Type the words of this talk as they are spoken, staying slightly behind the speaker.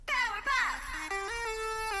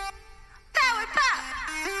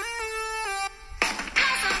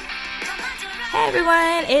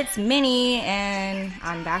everyone, it's Minnie, and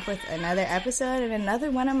I'm back with another episode and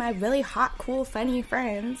another one of my really hot, cool, funny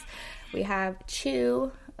friends. We have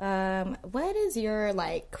Chew. What is your,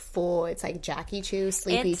 like, full, it's like Jackie Chew,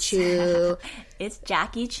 Sleepy Chew? It's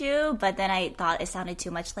Jackie Chew, but then I thought it sounded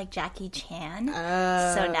too much like Jackie Chan.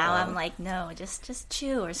 So now I'm like, no, just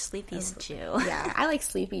Chew or Sleepy's Chew. Yeah, I like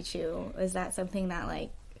Sleepy Chew. Is that something that,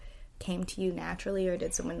 like, came to you naturally, or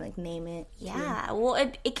did someone, like, name it? Yeah, well,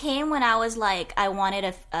 it came when I was, like, I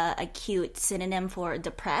wanted a cute synonym for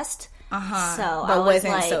depressed. So but I was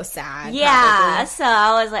wasn't like, so sad. Yeah, probably. so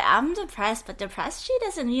I was like, I'm depressed, but depressed, she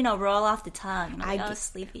doesn't, roll off the tongue. Like,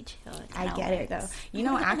 Sleepy Chew. I get it, though.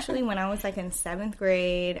 Actually, when I was, like, in 7th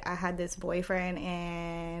grade, I had this boyfriend,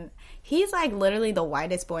 and he's, like, literally the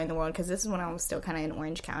whitest boy in the world, because this is when I was still kind of in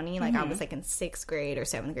Orange County. Like, I was, like, in 6th grade or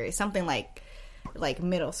 7th grade, something like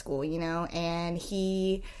middle school, and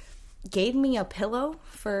he gave me a pillow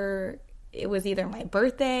for, it was either my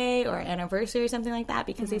birthday or anniversary or something like that,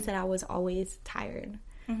 because he said I was always tired,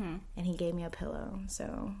 and he gave me a pillow.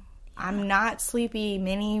 So I'm not Sleepy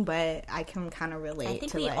Minnie, but I can kind of relate. I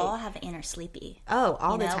think we all have inner sleepy. Oh,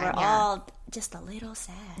 all the time. We're all just a little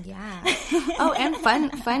sad. Yeah. Oh, and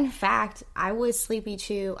fun fact, I was Sleepy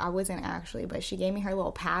Chew. I wasn't actually, but she gave me her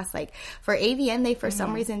little pass. Like, for AVN, they for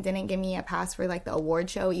some reason didn't give me a pass for, like, the award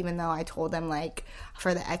show, even though I told them, like,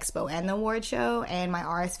 for the expo and the award show, and my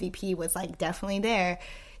RSVP was, like, definitely there.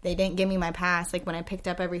 They didn't give me my pass, like, when I picked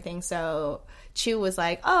up everything. So Chew was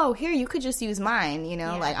like, oh, here, you could just use mine,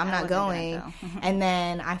 like, I'm not going. And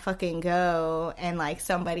then I fucking go, and, like,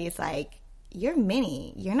 somebody's like, you're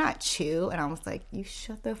Minnie, you're not Chew. And I was like, you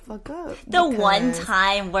shut the fuck up. The one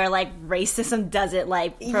time where, like, racism doesn't,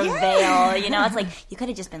 like, prevail, it's like, you could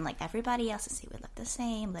have just been like, everybody else and see, we look the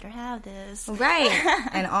same, let her have this. Right.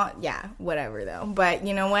 And whatever, though. But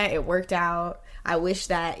you know what? It worked out. I wish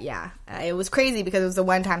that, it was crazy because it was the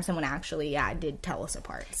one time someone actually, did tell us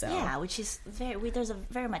apart. So yeah, which is there's a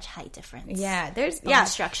very much height difference. Yeah, there's bone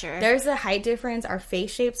structure. There's a height difference. Our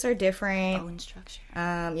face shapes are different. Bone structure.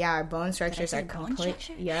 Our bone structures are complete.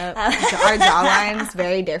 Yep. Our jawline's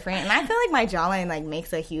very different, and I feel like my jawline, like,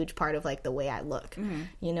 makes a huge part of, like, the way I look.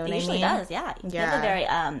 You know what I mean? It usually does. Yeah. You have a very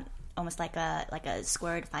almost like a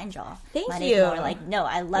squared fine jaw. Thank Mine you. Is more like, no,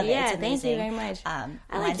 I love it. It's amazing. Thank you very much. I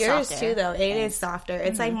like yours softer. Too, though. It is softer.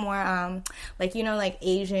 It's like more like, like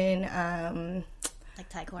Asian like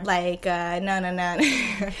Thai corn. Like no.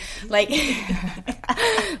 like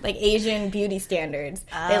like Asian beauty standards.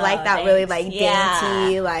 They like that really, like,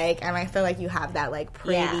 dainty, like, and I feel like you have that, like,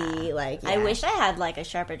 pretty, like, I wish I had, like, a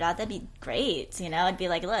sharper jaw. That'd be great, I'd be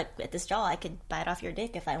like, look, with this jaw I could bite off your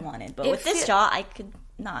dick if I wanted, but with this jaw I could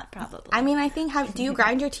not, probably. I mean, I think, do you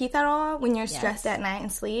grind your teeth at all when you're stressed at night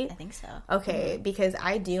and sleep? I think so. Okay, because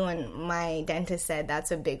I do, and my dentist said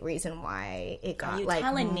that's a big reason why it got, you like,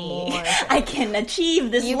 telling me more. I can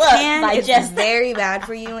achieve this you look can. by It's just very bad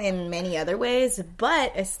for you in many other ways,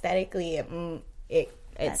 but aesthetically, it might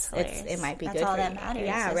be That's good all for that you. matters.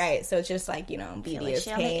 Yeah, right. So it's just like, beauty is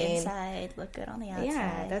pain. On the inside, look good on the outside.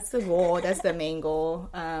 Yeah, that's the goal. That's the main goal.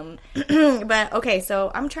 But okay,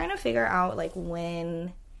 so I'm trying to figure out, like,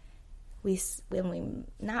 when we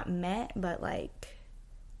not met, but, like,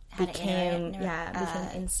 became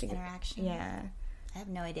Instagram interaction. Yeah. I have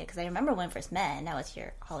no idea, because I remember when we first met, and that was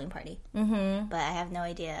your Halloween party. Mm-hmm. But I have no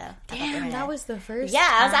idea. Damn, that was the first time.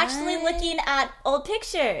 I was actually looking at old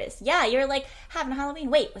pictures. Yeah, you're, like, having Halloween.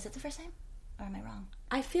 Wait, was it the first time? Or am I wrong?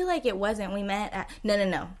 I feel like it wasn't. We met at...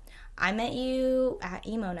 No. I met you at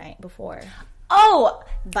emo night before. Oh!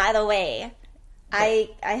 By the way, I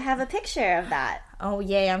have a picture of that. Oh,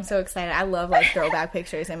 yay, I'm so excited. I love, like, throwback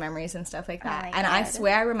pictures and memories and stuff like that. And I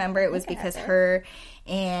swear I remember it was because her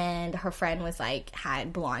and her friend was, like,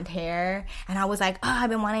 had blonde hair. And I was like, oh,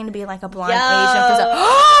 I've been wanting to be, like, a blonde Asian.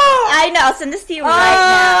 I know. I'll send this to you right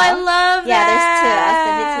now. I love that. Yeah, there's 2. I'll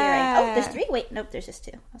send it to you right now. Oh, there's 3? Wait, nope, there's just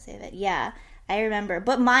 2. I'll save it. Yeah, I remember.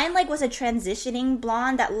 But mine, like, was a transitioning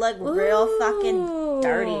blonde that looked real fucking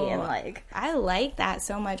dirty and, like... I like that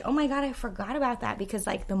so much. Oh, my God, I forgot about that because,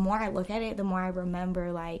 like, the more I look at it, the more I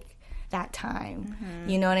remember, like, that time. Mm-hmm.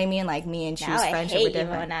 You know what I mean? Like, me and Chew's friendship were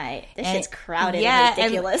different. This shit's crowded and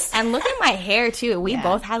ridiculous. And look at my hair, too. We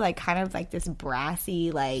both had, like, kind of, like, this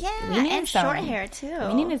brassy, like... Yeah, and short hair, too.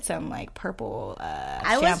 We needed some, like, purple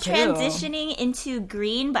I was transitioning into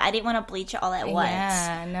green, but I didn't want to bleach it all at once.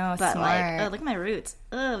 Yeah, no, but, smart. like, look at my roots.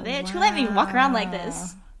 Oh, bitch, who let me walk around like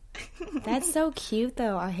this? That's so cute,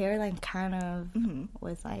 though. Our hair, like, kind of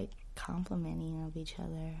was, like, complimenting of each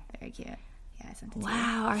other. Very cute.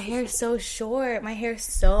 Wow, our hair is so short. My hair is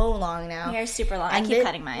so long now. My hair is super long. I keep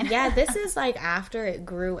cutting mine. Yeah, this is like after it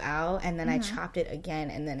grew out, and then I chopped it again,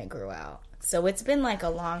 and then it grew out. So it's been like a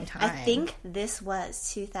long time. I think this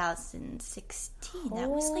was 2016. That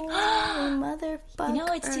was like, motherfucker. You know,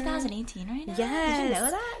 it's 2018 right now. Yes. Did you know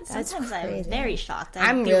that? That's Sometimes crazy. I'm very shocked.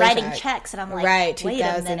 I'm be really writing shocked. checks and I'm like, right, wait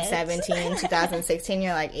a minute. 2017, 2016,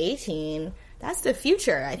 you're like 18. That's the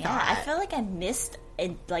future, I thought. Yeah, I feel like I missed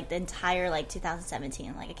like the entire like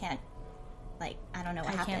 2017. Like I can't, like I don't know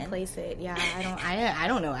what happened. I can't place it. Yeah, I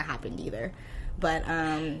don't know what happened either. But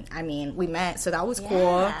I mean, we met, so that was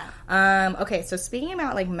cool. Okay, so speaking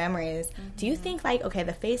about like memories, do you think like the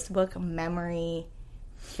Facebook memory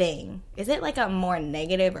thing, is it like a more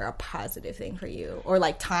negative or a positive thing for you, or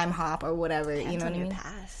like time hop or whatever? Depends, you know what I mean?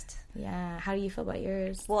 Past. Yeah. How do you feel about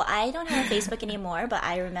yours? Well, I don't have Facebook anymore, but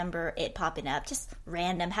I remember it popping up, just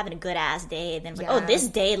random, having a good ass day, and then like, oh, this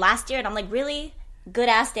day last year, and I'm like, really? Good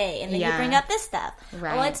ass day, and then you bring up this stuff.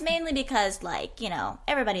 Right. Well, it's mainly because like, you know,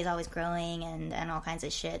 everybody's always growing and all kinds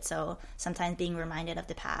of shit, so sometimes being reminded of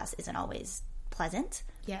the past isn't always pleasant.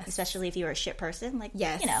 Yes. Especially if you were a shit person, like,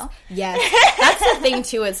 yes. you know. Yes. That's the thing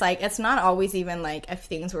too. It's like, it's not always even like if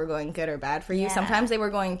things were going good or bad for you. Sometimes they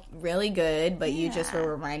were going really good, but you just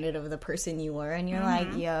were reminded of the person you were, and you're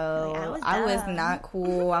like, yo, like, I was not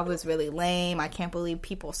cool. I was really lame. I can't believe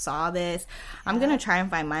people saw this. I'm gonna try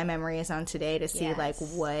and find my memories on today to see like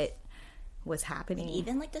what was happening.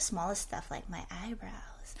 Even like the smallest stuff, like my eyebrows.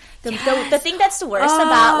 The thing that's the worst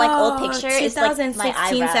about like old pictures is like my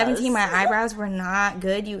eyebrows. 17, my eyebrows were not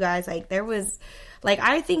good, you guys. Like there was, like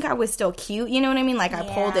I think I was still cute, you know what I mean? Like I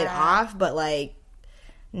pulled it off, but like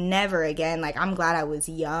never again. Like I'm glad I was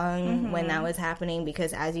young when that was happening,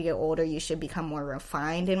 because as you get older, you should become more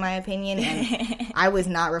refined, in my opinion. And I was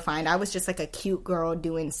not refined. I was just like a cute girl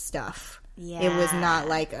doing stuff. Yeah. It was not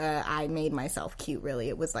like I made myself cute, really.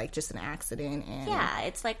 It was like just an accident. And yeah,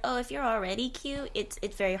 it's like, oh, if you're already cute, it's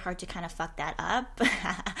very hard to kind of fuck that up.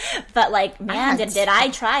 But like, man, did I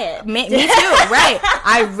try it? Me too, right.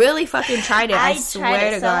 I really fucking tried it. I swear tried it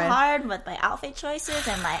to so God. hard with my outfit choices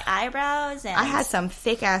and my eyebrows. And I had some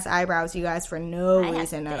thick ass eyebrows, you guys, for no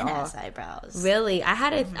reason at all. Thin-ass eyebrows. Really, I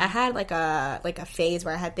had I had like a phase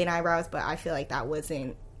where I had thin eyebrows, but I feel like that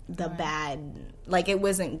wasn't the bad, like it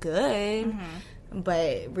wasn't good.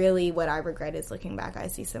 But really what I regret is looking back, I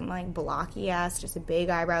see some like blocky ass, just big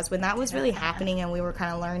eyebrows, when that was really happening, and we were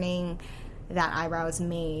kind of learning that eyebrows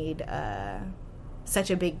made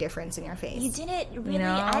such a big difference in your face. You didn't really, you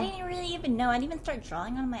know? I didn't really even know. I didn't even start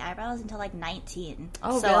drawing on my eyebrows until like 19.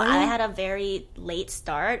 Oh, so really? I had a very late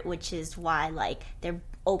start, which is why like they're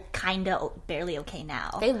kind of barely okay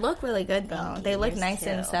now. They look really good though. They look nice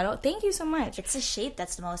and settled. Thank you so much. It's the shape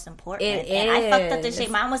that's the most important. And I fucked up the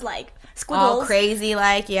shape. Mine was like squiggles. All crazy,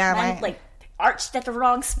 like mine, like arched at the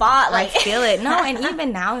wrong spot. Like I feel it. No, and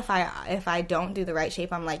even now, if I don't do the right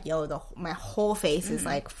shape, I'm like, yo, my whole face is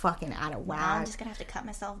like fucking out of whack. Now I'm just gonna have to cut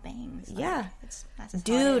myself bangs. Yeah, that's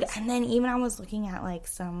dude. And then even I was looking at like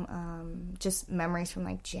some just memories from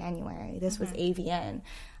like January. This was AVN.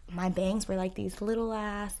 My bangs were like these little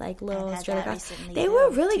ass, like little straight across. They were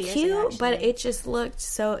really cute, but it just looked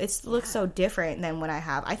so. It looks so different than what I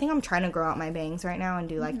have. I think I'm trying to grow out my bangs right now and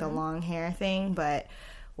do like the long hair thing, but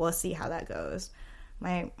we'll see how that goes.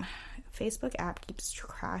 My Facebook app keeps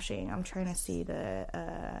crashing. I'm trying to see the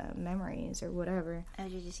memories or whatever. Oh,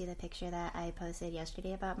 did you see the picture that I posted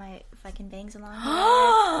yesterday about my fucking bangs and long hair?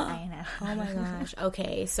 I know. Oh my gosh.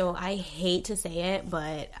 Okay, so I hate to say it,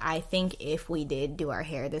 but I think if we did do our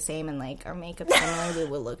hair the same and like our makeup similar, we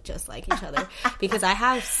would look just like each other. Because I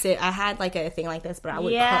had like a thing like this, but I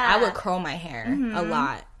would curl my hair a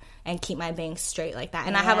lot and keep my bangs straight like that.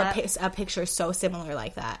 And I have a picture so similar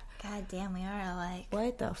like that. God damn, we are alike.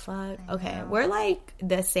 What the fuck? Okay, we're like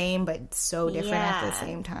the same, but so different at the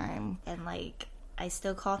same time. And like, I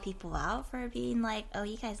still call people out for being like, "Oh,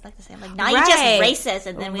 you guys look the same." Like, now you're just racist,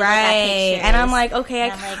 and then we look at pictures. And I'm like, okay, I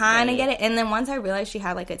kind of get it. And then once I realized she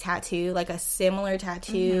had like a tattoo, like a similar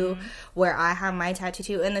tattoo, where I have my tattoo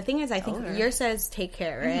too. And the thing is, I think yours says "Take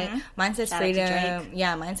Care," right? Mine says "Freedom."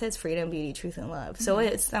 Yeah, mine says "Freedom, Beauty, Truth, and Love." So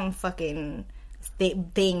it's some fucking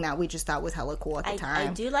thing that we just thought was hella cool at the time.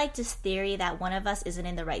 I do like this theory that one of us isn't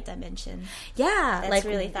in the right dimension. Yeah, that's like,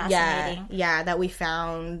 really fascinating. Yeah, that we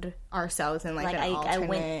found ourselves in like an alternate. I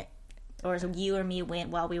went, or you or me went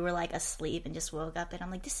while we were like asleep and just woke up, and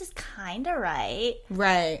I'm like, this is kind of right,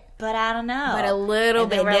 but I don't know, but a little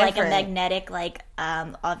bit different. Like a magnetic, like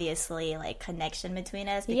obviously like connection between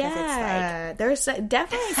us, because it's like there's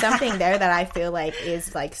definitely something there that I feel like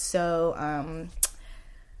is like so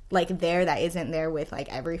like there that isn't there with like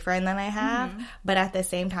every friend that I have. But at the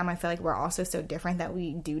same time, I feel like we're also so different that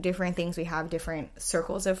we do different things. We have different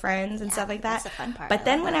circles of friends and stuff like that. That's the fun part. But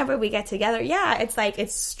then whenever we get together, it's like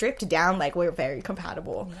it's stripped down. Like we're very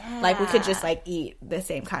compatible. Like we could just like eat the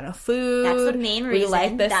same kind of food. That's the main reason. We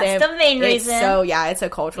like the same. That's the main reason. So it's a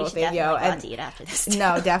cultural thing, yo. And to eat after this.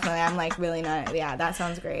 No, definitely. I'm like really not. Yeah, that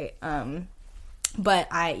sounds great. But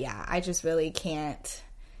I just really can't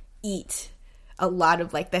eat a lot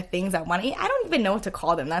of like the things I want to eat. I don't even know what to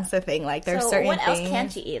call them. That's the thing. Like there's certain things. What else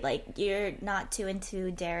can't you eat? Like you're not too into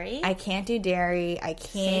dairy. I can't do dairy. I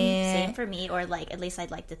can't. Same for me. Or like at least I'd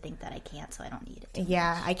like to think that I can't, so I don't eat it.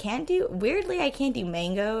 I can't do. Weirdly, I can't do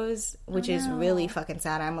mangoes, which is really fucking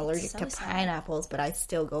sad. I'm allergic to pineapples, but I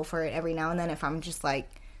still go for it every now and then if I'm just like,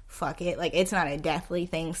 fuck it. Like it's not a deathly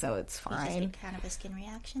thing, so it's fine. You just get kind of a skin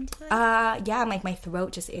reaction to it? Yeah, like my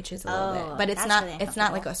throat just itches a little bit. But it's not really it's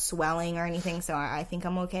not like a swelling or anything, so I think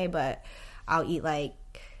I'm okay, but I'll eat like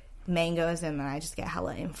mangoes and then I just get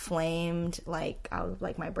hella inflamed. Like I'll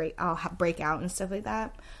break out and stuff like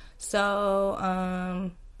that.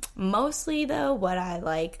 So mostly though, what I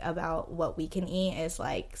like about what we can eat is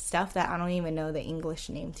like stuff that I don't even know the English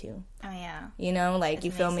name to. Oh yeah. You know, like that's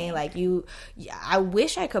you feel amazing. Me? Like I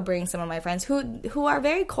wish I could bring some of my friends who are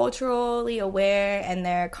very culturally aware and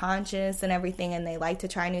they're conscious and everything and they like to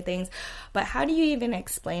try new things. But how do you even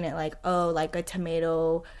explain it? Like, like a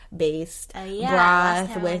tomato based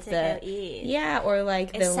broth with or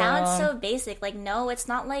like it sounds so basic. Like no, it's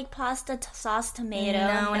not like pasta sauce tomato.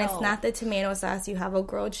 No, and it's not the tomato sauce you have a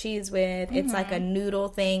grilled cheese with. It's like a noodle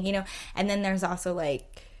thing, you know. And then there's also like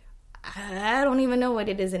I don't even know what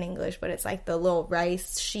it is in English, but it's like the little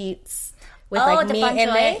rice sheets with like meat in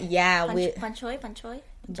it. Yeah, Panchoy.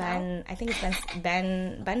 I think it's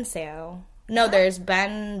banseo. No, there's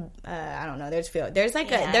I don't know. There's like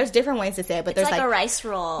there's different ways to say it, but there's like a rice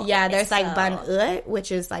roll. Yeah, there's like ban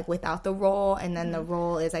which is like without the roll, and then the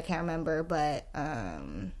roll is I can't remember, but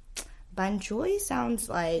banjoy sounds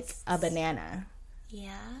like a banana.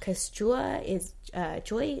 Yeah, because joy is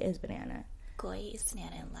banana. Goy is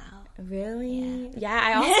banana in Lao. Really? Yeah,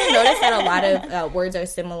 I also noticed that a lot of words are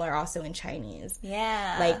similar also in Chinese.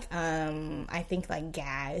 Yeah. Like, I think like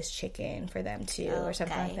ga is chicken for them too, or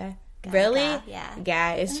something like that. Ga, really? Yeah.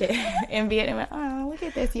 Ga is chicken in Vietnam. Oh, look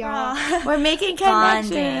at this, y'all. We're making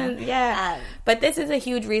connections. Yeah. But this is a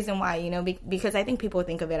huge reason why, you know, because I think people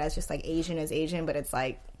think of it as just like Asian is Asian, but it's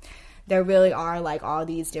like there really are like all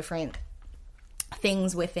these different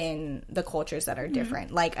things within the cultures that are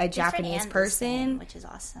different. Like a Japanese person, which is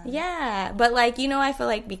awesome. Yeah, but like, you know, I feel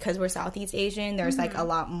like because we're Southeast Asian, there's like a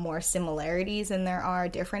lot more similarities than there are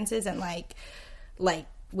differences, and like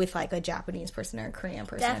with like a Japanese person or a Korean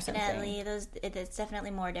person definitely or something. It's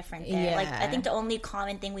definitely more different there. Yeah. Like I think the only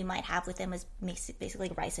common thing we might have with them is basically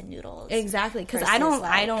like rice and noodles. Exactly, because I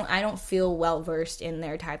don't feel well versed in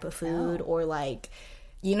their type of food or like,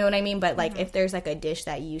 you know what I mean? But like if there's like a dish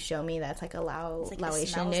that you show me that's like a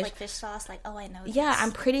Laotian dish, like fish sauce, like I know this. Yeah,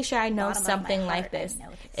 I'm pretty sure I know something like this.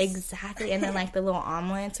 Exactly. And then like the little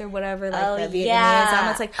omelets or whatever, like the Vietnamese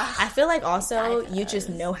omelets. Like I feel like also you just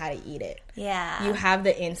know how to eat it. Yeah, you have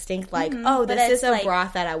the instinct like, this is a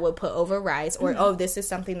broth that I would put over rice, or this is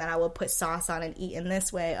something that I would put sauce on and eat in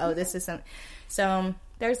this way. This is so.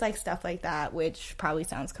 There's like stuff like that, which probably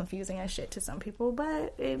sounds confusing as shit to some people,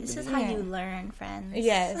 but this is how you learn, friends.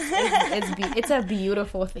 Yes, it's a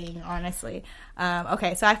beautiful thing, honestly.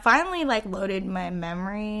 Okay, so I finally like loaded my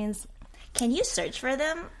memories. Can you search for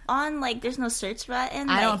them on like? There's no search button.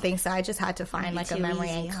 I don't think so. I just had to find like a memory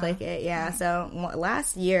and click it. Yeah. So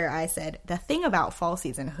last year I said the thing about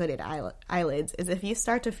falsies and hooded eyelids is if you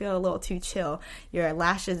start to feel a little too chill, your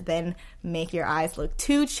lashes then make your eyes look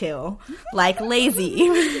too chill, like lazy.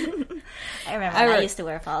 I remember I used to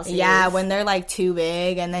wear falsies. Yeah, when they're like too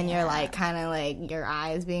big and then you're like kind of like your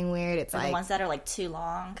eyes being weird. It's like the ones that are like too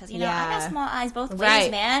long because you know I got small eyes both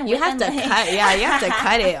ways, man. You have to cut. Yeah, you have to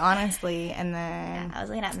cut it honestly. And then I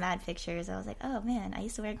was looking at mad pictures. I was like, oh man, I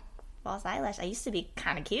used to wear false eyelash. I used to be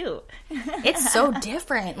kind of cute. It's so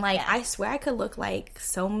different. Like I swear I could look like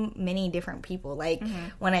so many different people. Like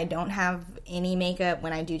when I don't have any makeup,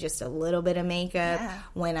 when I do just a little bit of makeup,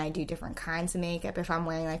 when I do different kinds of makeup, if I'm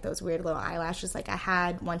wearing like those weird little eyelashes. Like I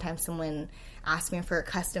had one time someone asked me for a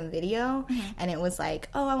custom video and it was like,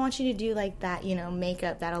 oh, I want you to do like that, you know,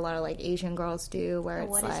 makeup that a lot of like Asian girls do where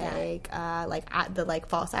it's like the like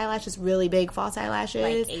false eyelashes, really big false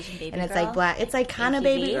eyelashes, like Asian baby and it's girl? like black, it's like kind of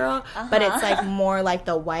baby girl, but it's like more like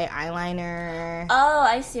the white eyeliner. Oh,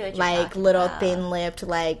 I see what you're like talking little about. thin lipped,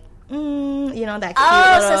 like you know, that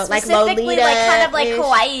cute little, so like Lolita, like kind of like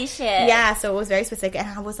Hawaii shit. Yeah, so it was very specific, and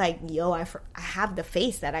I was like, yo, I have the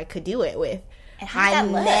face that I could do it with. And how did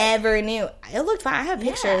that look? Never knew. It looked fine. I have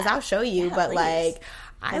pictures. I'll show you, but please. Like.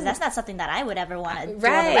 That's not something that I would ever want to do on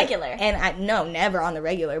the regular. And never on the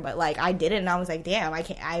regular, but like I did it and I was like, damn,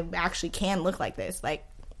 I actually can look like this. Like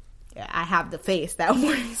I have the face that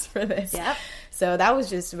works for this. Yep. So that was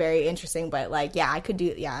just very interesting, but like, yeah,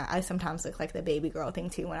 I sometimes look like the baby girl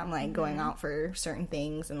thing too when I'm like going out for certain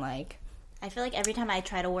things and like. I feel like every time I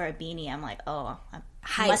try to wear a beanie, I'm like, oh,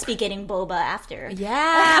 I must be getting boba after.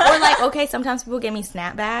 Yeah. Or like, okay, sometimes people give me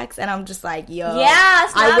snapbacks, and I'm just like, yo. Yeah,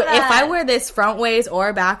 if I wear this front ways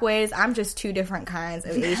or back ways, I'm just two different kinds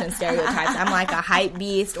of Asian stereotypes. I'm like a hype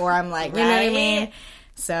beast, or I'm like, you know what I mean?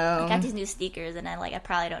 So I got these new sneakers, and I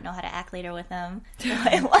probably don't know how to act later with them.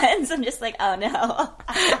 Once I'm just like, oh no,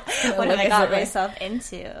 what have I got myself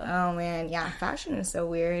into? Oh man, yeah, fashion is so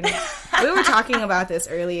weird. We were talking about this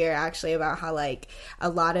earlier, actually, about how like a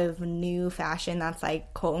lot of new fashion that's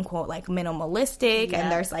like quote unquote like minimalistic,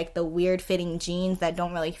 and there's like the weird fitting jeans that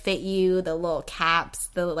don't really fit you, the little caps,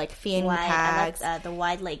 the like fanny packs. The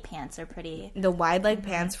wide leg pants are pretty. The wide leg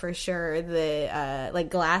pants for sure. The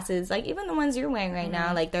like glasses, like even the ones you're wearing right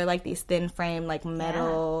now. Like they're like these thin frame, like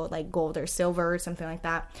metal, like gold or silver or something like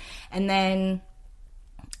that. And then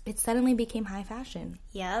it suddenly became high fashion.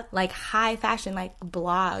 Yep. Like high fashion, like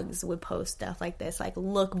blogs would post stuff like this, like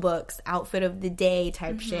lookbooks, outfit of the day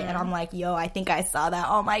type shit. And I'm like, yo, I think I saw that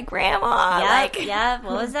on my grandma. Yeah.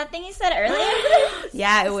 What was that thing you said earlier?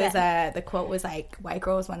 Yeah, it was, the quote was like, white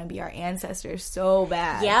girls want to be our ancestors so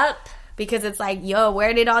bad. Yep. Because it's like, yo,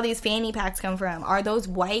 where did all these fanny packs come from? Are those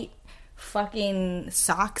white fucking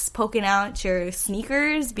socks poking out your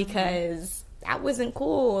sneakers? Because that wasn't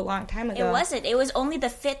cool a long time ago. It wasn't. It was only the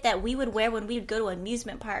fit that we would wear when we would go to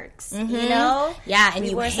amusement parks. You know? Yeah, and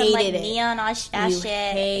we you wore hated some like it. neon ass shit.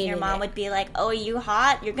 And your mom would be like, "Oh, are you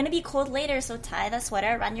hot? You're gonna be cold later, so tie the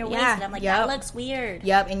sweater around your waist." And I'm like, that looks weird.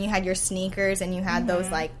 Yep. And you had your sneakers, and you had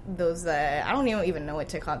those I don't even know what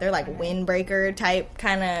to call it. They're like windbreaker type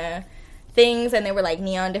kind of things, and they were like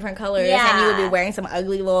neon different colors. Yeah. And you would be wearing some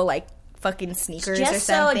ugly little like fucking sneakers or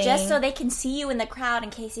something. Just so they can see you in the crowd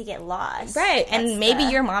in case you get lost. Right. And maybe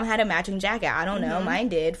your mom had a matching jacket. I don't know. Mine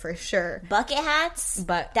did for sure. Bucket hats?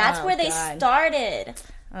 That's where they started.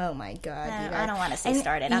 Oh my god. I don't want to say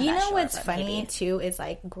started. I'm you not know sure, what's funny too is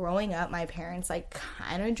like growing up, my parents like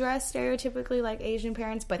kind of dressed stereotypically like Asian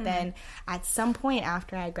parents, but then at some point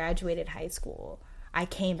after I graduated high school, I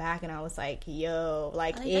came back and I was like, yo,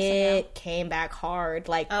 like it came back hard.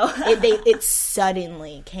 Like it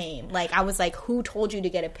suddenly came. Like I was like, who told you to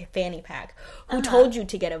get a fanny pack? Who told you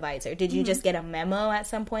to get a visor? Did you just get a memo at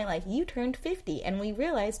some point? Like you turned 50 and we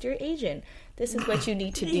realized you're Asian. This is what you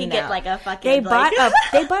need to do now. Get like a fucking they bought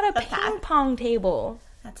a ping pong table.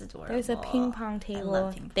 That's adorable. There's a ping pong table. I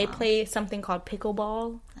love ping pong. They play something called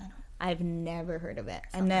pickleball. I've never heard of it.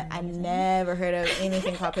 I've never heard of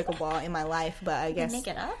anything called pickleball in my life, but I guess... They make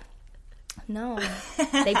it up? No.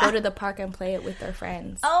 They go to the park and play it with their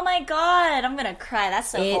friends. Oh my god, I'm gonna cry. That's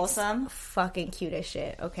so wholesome. Fucking cute as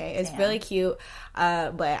shit, okay? It's really cute,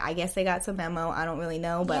 but I guess they got some memo. I don't really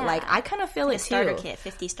know, but like, I kind of feel it too. Starter kit,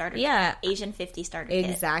 50 starter kit. Asian 50 starter kit.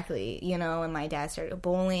 Exactly. You know, and my dad started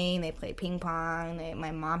bowling, they played ping pong,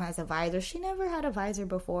 my mom has a visor. She never had a visor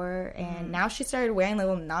before, and now she started wearing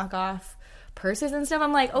little knockoff purses and stuff.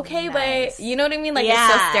 I'm like, okay, but you know what I mean? Like, it's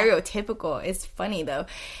so stereotypical. It's funny though.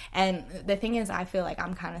 And the thing is, I feel like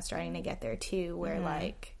I'm kind of starting to get there too, where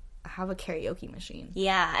like I have a karaoke machine.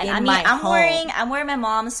 Yeah, and I mean, I'm wearing my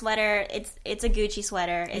mom's sweater. It's a Gucci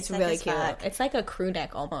sweater. It's really cute. It's like a crew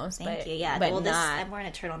neck almost. Thank you. Yeah, but I'm wearing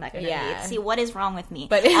a turtleneck underneath. Yeah. See, what is wrong with me?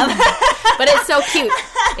 But but it's so cute.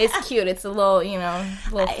 It's cute. It's a little,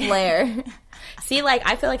 little flair. See, like,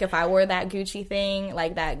 I feel like if I wore that Gucci thing,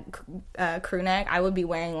 like that crew neck, I would be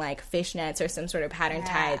wearing, like, fishnets or some sort of pattern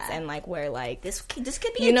tights and, like, wear, like... This could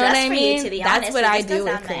be a dress for you, to be honest. That's what I do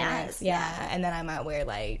with crew necks. Yeah, and then I might wear,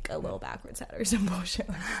 like, a little backwards hat or some bullshit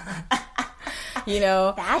like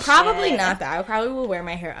that. Probably not that. I probably will wear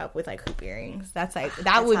my hair up with, like, hoop earrings. That's, like,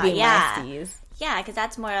 that would be my steez. Yeah, because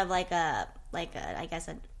that's more of, like a I guess,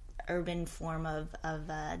 an urban form of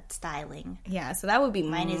styling. Yeah, so that would be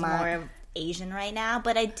mine. Is more of Asian right now,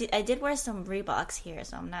 but I did wear some Reeboks here,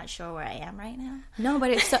 so I'm not sure where I am right now. No, but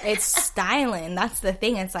it's styling. That's the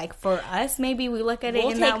thing. It's like, for us, maybe we look at it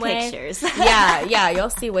in that way. We'll take pictures. yeah, you'll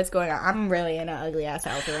see what's going on. I'm really in an ugly ass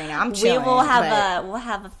outfit right now. I'm chilling. We'll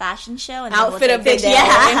have a fashion show and outfit then of the day.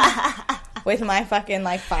 Yeah. With my fucking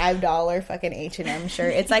like $5 fucking H&M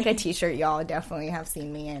shirt. It's like a t-shirt y'all definitely have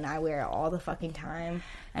seen me in. I wear it all the fucking time.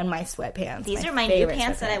 and my sweatpants. These are my new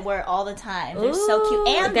pants that I wear all the time. They're so cute.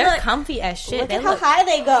 And they're comfy as shit. Look at how high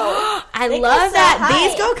they go. I love that.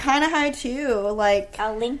 These go kind of high too. Like,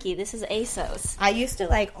 I'll link you. This is ASOS. I used to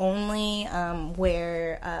like only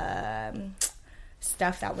wear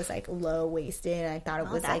stuff that was like low waisted. I thought it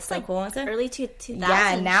was like so cool. Early 2000s.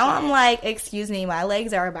 Yeah, now I'm like, excuse me, my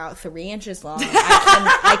legs are about 3 inches long.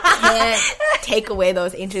 I can't take away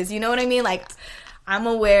those inches. You know what I mean? Like, I'm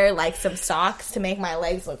gonna wear like some socks to make my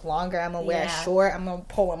legs look longer. I'm gonna wear a short. I'm gonna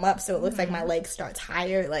pull them up so it looks like my leg starts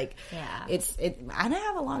higher. Like, it's I don't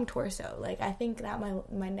have a long torso. Like, I think that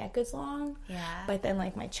my neck is long. Yeah. But then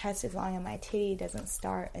like my chest is long and my titty doesn't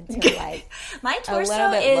start until like my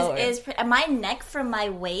torso is my neck from my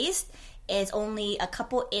waist is only a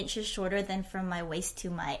couple inches shorter than from my waist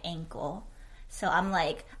to my ankle. So I'm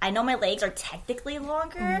like, I know my legs are technically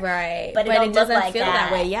longer, right? But it doesn't like feel that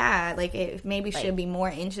way. Yeah, like it maybe should be more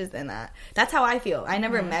inches than that. That's how I feel. I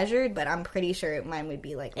never measured, but I'm pretty sure mine would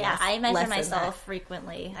be like less. I measure myself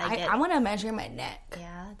frequently. I want to measure my neck.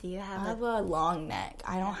 Yeah, do you have? I have a long neck.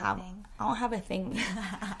 I don't have a thing,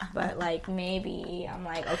 but like maybe I'm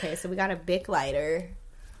like, okay, so we got a Bic lighter.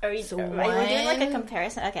 We're doing like a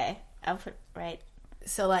comparison. Okay, I'll put right.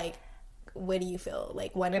 So like, what do you feel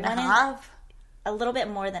like 1.5? A little bit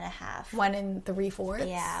more than a half. 1 3/4.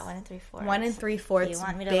 Yeah, 1 3/4. 1 3/4. Do you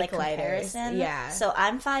want me to like comparison? Yeah. So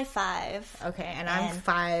I'm 5'5". Okay, and I'm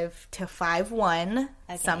 5 to 5'1".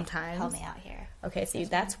 Okay, sometimes. Help me out here. Okay, so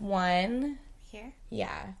that's 1 here.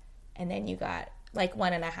 Yeah, and then you got like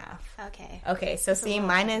 1.5. Okay. Okay, so see,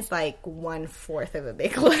 mine is like 1/4 of a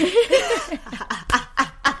Bic lighter.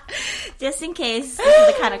 Just in case this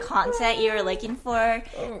is the kind of content you were looking for,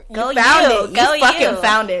 you fucking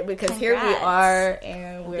found it because here we are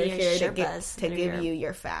and we're here to give you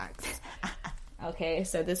your facts. Okay,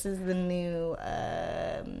 so this is the new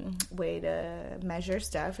way to measure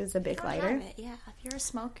stuff is a Bic lighter. Yeah, if you're a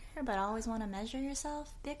smoker but always want to measure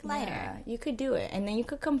yourself, Bic lighter. Yeah, you could do it, and then you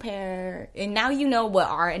could compare. And now you know what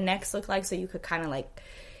our necks look like, so you could kind of like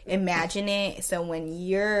imagine it. So when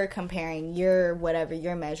you're comparing your whatever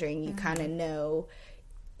you're measuring, you kind of know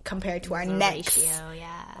compared to our necks ratio,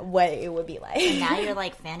 what it would be like. And now your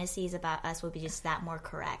like fantasies about us would be just that more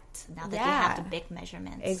correct now that you have the Bic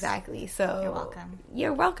measurements. Exactly. So you're welcome.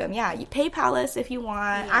 You're welcome. Yeah, you PayPal us if you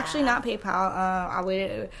want. Actually, not PayPal. I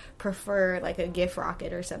would prefer like a gift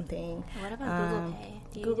rocket or something. What about Google Pay?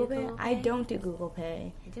 Google Pay? I don't do Google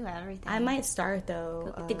Pay. I do everything. I might start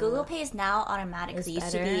though. The Google Pay is now automatic. It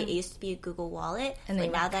used to be a Google Wallet, and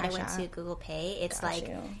but now that I went to Google Pay, it's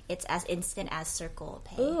it's as instant as Circle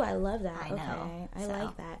Pay. Ooh, I love that. I know. I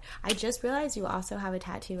like that. I just realized you also have a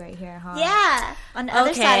tattoo right here, huh? Yeah, on the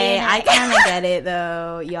other side of your neck. I kind of get it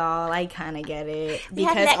though, y'all. I kind of get it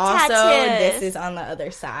because also this is on the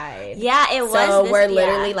other side. Yeah, it was. So we're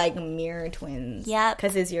literally like mirror twins. Yeah.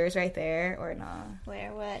 Because is yours right there or not?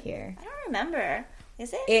 Where? What? Here. I don't remember.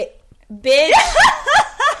 Is it? Bitch.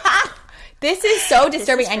 This is so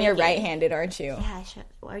disturbing, and you're right-handed, aren't you? Yeah, I should.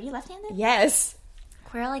 Are you left-handed? Yes.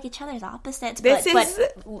 We're like each other's opposites.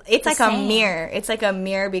 It's like a mirror. It's like a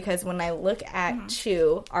mirror because when I look at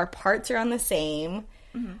you, our parts are on the same.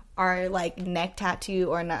 Our like neck tattoo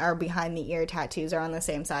or our behind the ear tattoos are on the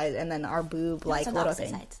same side, and then our boob like little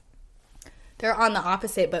thing. Sides. They're on the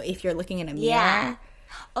opposite, but if you're looking in a mirror. Yeah.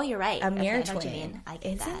 Oh, you're right. A mirror twin. I know what you mean. I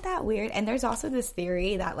get Isn't that weird? And there's also this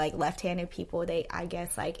theory that like left-handed people, I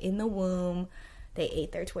guess like in the womb, they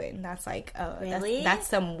ate their twin. That's like really? That's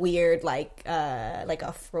some weird like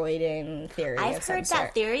a Freudian theory. I've heard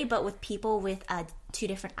that theory, but with people with 2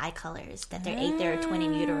 different eye colors that they ate their twin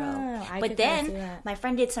in utero. But then my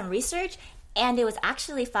friend did some research. And it was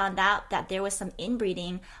actually found out that there was some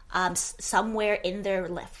inbreeding somewhere in their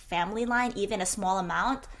family line, even a small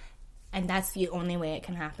amount. And that's the only way it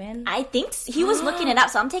can happen? I think he was looking it up,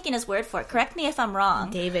 so I'm taking his word for it. Correct me if I'm wrong.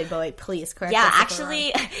 David Bowie, please correct us. Yeah, actually,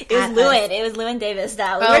 it was Lewin. It was Lewin Davis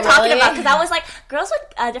that we were talking about. Because I was like, girls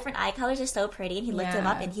with different eye colors are so pretty. And he looked him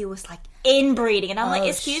up, and he was like, inbreeding. And I'm like,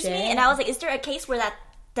 excuse me? And I was like, is there a case where that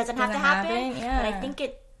doesn't have to happen? Yeah. But I think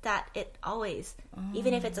it always,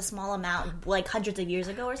 even if it's a small amount, like hundreds of years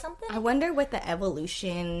ago or something. I wonder what the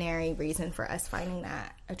evolutionary reason for us finding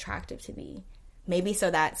that attractive to be. Maybe so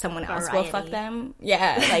that someone else will fuck them.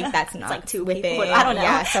 Yeah, like that's not like 2 within. people. I don't know.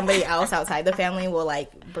 Yeah, somebody else outside the family will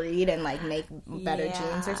like breed and like make better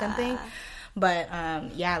genes or something. But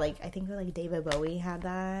like I think like David Bowie had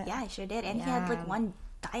that. Yeah, he sure did, and he had like one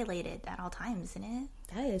dilated at all times, isn't it?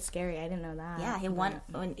 That is scary. I didn't know that. Yeah,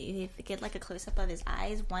 when you get like a close up of his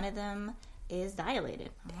eyes, one of them is dilated.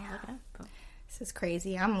 Yeah. Look it up. This is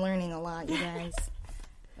crazy. I'm learning a lot, you guys.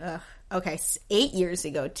 Ugh. Okay, 8 years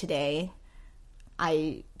ago today,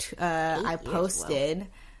 I posted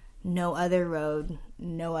no other road,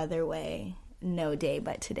 no other way, no day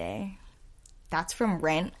but today. That's from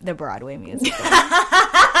Rent, the Broadway musical.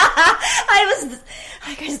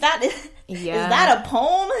 Is that a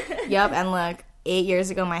poem? Yep, and look, 8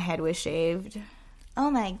 years ago my head was shaved. Oh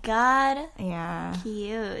my god. Yeah.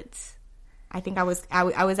 Cute. I think I was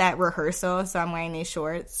at rehearsal, so I'm wearing these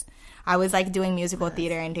shorts. I was like doing musical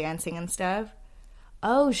theater and dancing and stuff.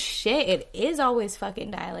 Oh shit, it is always fucking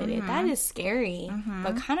dilated. Mm-hmm. That is scary,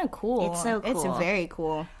 but kind of cool. It's so cool. It's very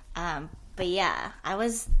cool. But yeah,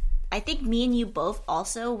 I think me and you both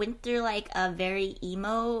also went through like a very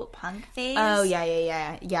emo punk phase. Oh, yeah.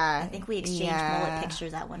 I think we exchanged mullet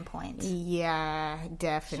pictures at one point. Yeah,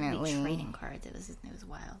 definitely. Trading cards. It was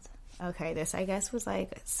wild. Okay, this I guess was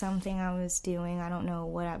like something I was doing. I don't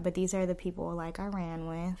know but these are the people like I ran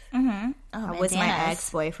with. Mm-hmm. Oh, that was my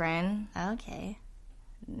ex-boyfriend. Okay.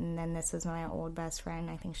 And then this was my old best friend.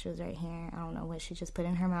 I think she was right here. I don't know what she just put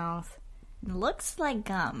in her mouth. Looks like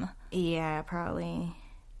gum. Yeah, probably.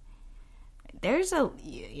 There's so.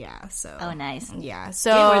 Oh, nice. Yeah,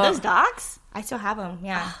 so. Dude, were those docs? I still have them,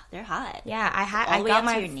 yeah. Oh, they're hot. Yeah, I got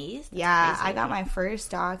my... to your knees? That's crazy. I got my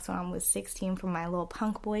first docs when I was 16 from my little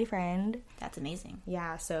punk boyfriend. That's amazing.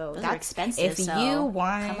 Yeah, so those are expensive. If you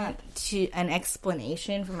want an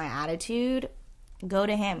explanation for my attitude, go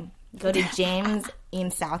to him. Go to James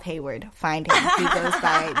in South Hayward. Find him. He goes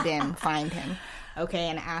by Dim. Find him. Okay,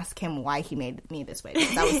 and ask him why he made me this way.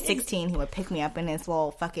 Because I was 16, he would pick me up in his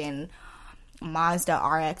little fucking Mazda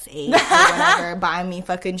RX-8 or whatever, buy me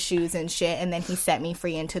fucking shoes and shit, and then he set me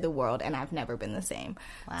free into the world, and I've never been the same.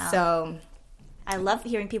 Wow. So I love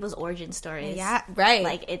hearing people's origin stories. Yeah, right.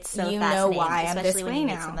 Like, it's so fascinating. You know why I'm this way now. Especially when you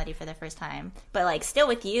meet somebody for the first time. But, like, still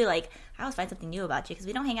with you, like, I always find something new about you because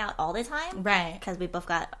we don't hang out all the time. Right. Because we both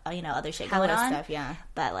got, other shit going on. Stuff, yeah.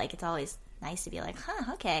 But, like, it's always nice to be like,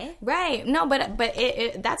 okay. Right. No, but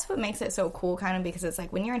it that's what makes it so cool, kind of, because it's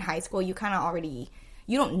like when you're in high school, you kind of already...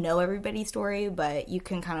 You don't know everybody's story, but you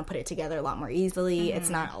can kind of put it together a lot more easily. Mm-hmm. It's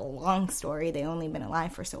not a long story. They've only been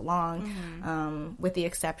alive for so long, with the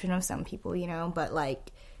exception of some people, But,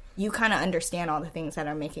 like, you kind of understand all the things that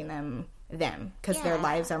are making them because their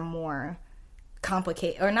lives are more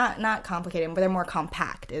complicated. Or not complicated, but they're more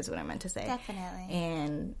compact is what I meant to say. Definitely.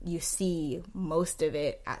 And you see most of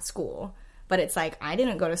it at school. But it's like, I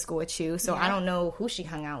didn't go to school with you, so I don't know who she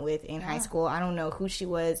hung out with in high school. I don't know who she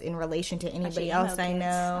was in relation to anybody else I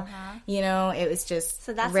know. It was just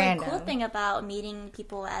So that's random. the cool thing about meeting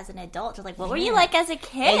people as an adult. Just like, what were you like as a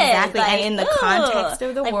kid? Exactly, like, and in the context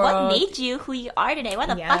of the world. What made you who you are today? What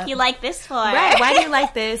the fuck you like this for? Right, why do you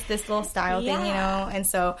like this little style thing, And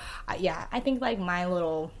so, I think, like,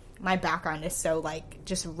 my background is so, like,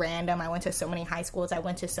 just random. I went to so many high schools. I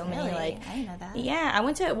went to so many, like... I didn't know that. Yeah, I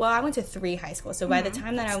went to 3 high schools. So by the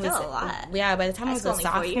time that I was... Still a lot. Yeah, by the time I was a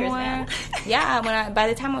sophomore... 4 years, man. Yeah, by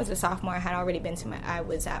the time I was a sophomore, I had already been to I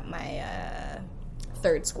was at my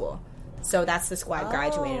 3rd school. So that's the school I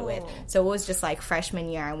graduated with. So it was just, like, freshman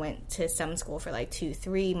year, I went to some school for, like,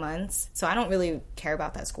 2-3 months. So I don't really care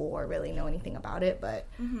about that school or really know anything about it. But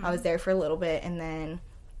I was there for a little bit, and then...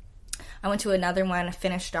 I went to another one,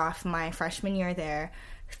 finished off my freshman year there,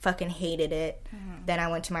 fucking hated it. Then I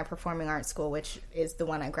went to my performing arts school, which is the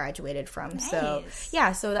one I graduated from. Nice. So,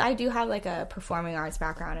 yeah, so I do have, like, a performing arts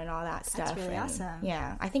background and all that stuff. That's really awesome.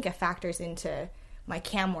 Yeah, I think it factors into my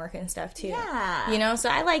cam work and stuff, too. Yeah. So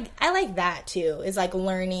I like that, too, is, like,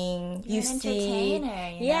 learning. You're an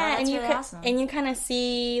entertainer, Yeah, that's and really awesome. And you kind of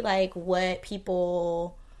see, like, what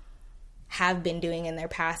people... have been doing in their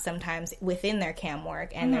past sometimes within their cam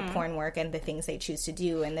work and their porn work and the things they choose to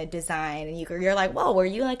do and the design, and you're like, whoa, were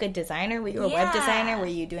you like a designer? Were you a web designer? Were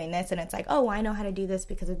you doing this? And it's like, oh, I know how to do this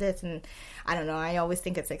because of this. And I don't know, I always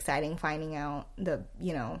think it's exciting finding out the,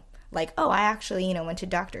 like, oh, I actually, went to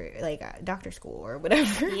doctor school or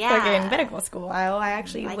whatever. Yeah. Like in medical school. I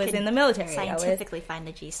actually was in the military. Scientifically find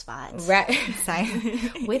the G-spot. Right.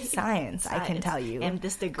 With science, I can tell you. And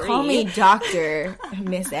this degree. Call me Dr.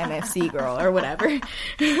 Miss MFC girl or whatever.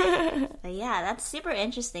 But yeah, that's super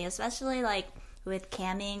interesting, especially, like, with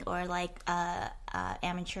camming or, like,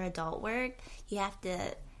 amateur adult work. You have to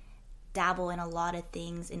dabble in a lot of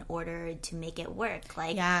things in order to make it work.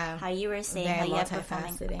 Like how you were saying, how you have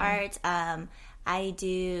performing arts. I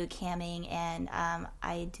do camming and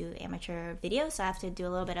I do amateur video, so I have to do a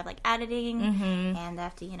little bit of like editing and I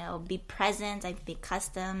have to, be present. I have to be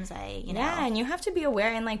customs. Yeah, and you have to be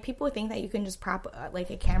aware. And like people think that you can just prop like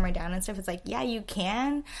a camera down and stuff. It's like, yeah, you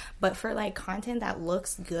can, but for like content that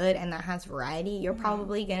looks good and that has variety, you're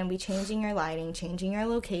probably going to be changing your lighting, changing your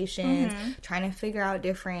locations, trying to figure out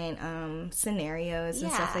different scenarios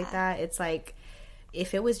and stuff like that. It's like,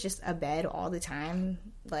 if it was just a bed all the time,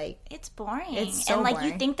 like, it's boring. It's so and like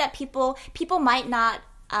boring. You think that people might not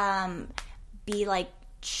be like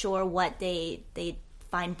sure what they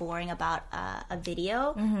find boring about a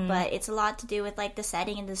video, but it's a lot to do with like the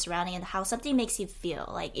setting and the surrounding and how something makes you feel.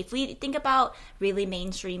 Like if we think about really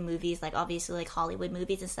mainstream movies, like obviously like Hollywood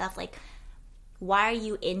movies and stuff, like why are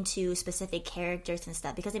you into specific characters and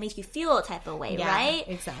stuff? Because it makes you feel a type of way, right?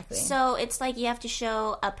 Exactly. So it's like you have to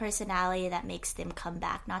show a personality that makes them come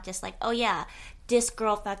back, not just like, oh yeah, this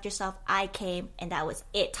girl fucked herself, I came, and that was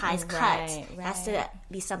it, ties cut. Right. It has to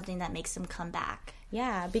be something that makes them come back.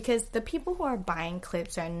 Yeah, because the people who are buying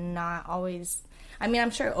clips are not always, I mean, I'm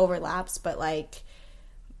sure it overlaps, but like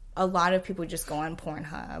a lot of people just go on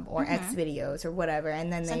Pornhub or X videos or whatever,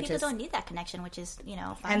 and then some they people just don't need that connection, which is, you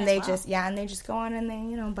know, fine and as they well. just and they just go on and they,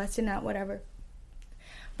 you know, busting out whatever.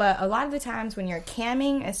 But a lot of the times when you're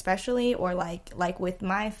camming, especially, or like with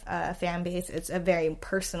my fan base, it's a very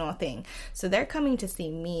personal thing. So they're coming to see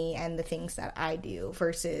me and the things that I do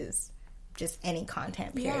versus just any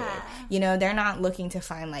content, period. Yeah. You know, they're not looking to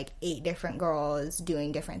find like 8 different girls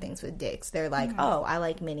doing different things with dicks. They're like, oh, I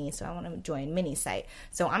like Minnie, so I want to join Minnie's site.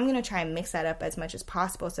 So I'm going to try and mix that up as much as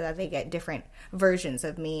possible so that they get different versions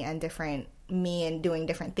of me and different me and doing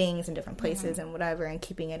different things in different places and whatever, and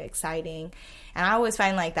keeping it exciting. And I always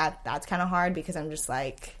find like that's kind of hard because I'm just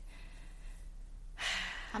like,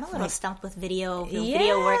 I'm a little stumped with video work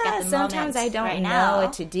at the moment. Sometimes I don't know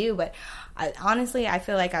what to do, but honestly, I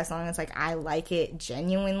feel like as long as like I like it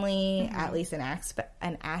genuinely, at least an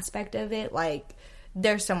aspect of it, like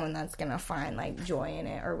there's someone that's gonna find like joy in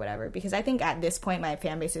it or whatever. Because I think at this point my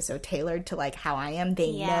fan base is so tailored to like how I am.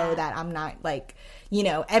 They know that I'm not like, you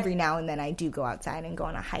know, every now and then I do go outside and go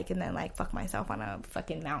on a hike and then like fuck myself on a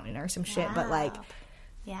fucking mountain or some shit. But like,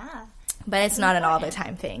 but it's not an all the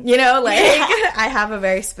time thing, you know, like I have a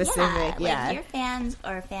very specific, like your fans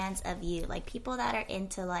or fans of you, like people that are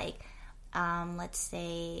into like, let's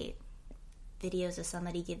say videos of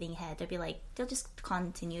somebody giving head, they'll just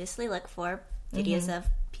continuously look for videos of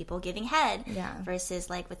people giving head, versus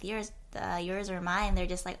like with yours or mine, they're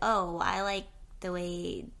just like, oh, I like the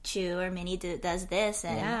way Chu or Minnie does this,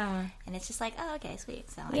 and it's just like, oh, okay, sweet.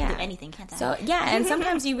 So I can do anything, can't I? So and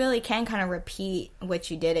sometimes you really can kind of repeat what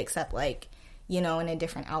you did, except like, you know, in a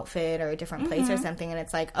different outfit or a different place or something, and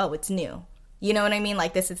it's like, oh, it's new. You know what I mean?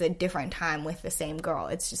 Like, this is a different time with the same girl.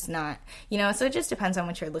 It's just not, you know, so it just depends on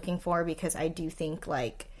what you're looking for, because I do think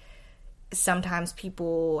like sometimes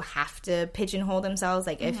people have to pigeonhole themselves.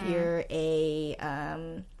 Like if you're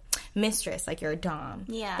a mistress, like you're a dom,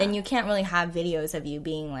 then you can't really have videos of you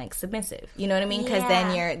being like submissive, you know what I mean? Because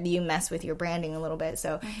then you mess with your branding a little bit.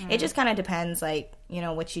 So it just kind of depends, like, you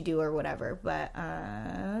know, what you do or whatever. But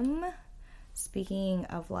speaking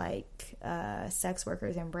of like sex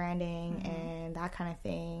workers and branding and that kind of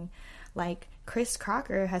thing, like Chris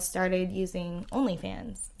Crocker has started using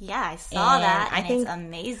OnlyFans. Yeah, I saw that, and I think it's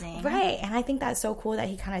amazing. Right, and I think that's so cool that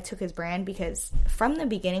he kind of took his brand, because from the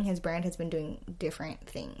beginning his brand has been doing different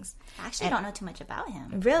things. I actually don't know too much about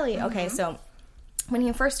him. Really? Okay, so when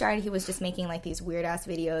he first started, he was just making like these weird ass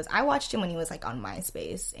videos. I watched him when he was like on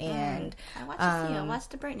MySpace, and I watched a few. I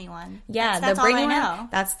watched the Britney one. Yeah, that's the Britney all I know. one.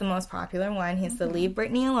 That's the most popular one. He's the Leave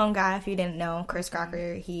Britney Alone guy. If you didn't know, Chris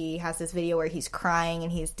Crocker, he has this video where he's crying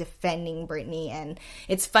and he's defending Britney, and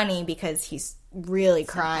it's funny because he's really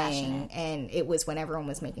crying, and it was when everyone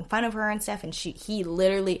was making fun of her and stuff, and he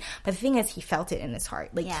literally, but the thing is, he felt it in his heart,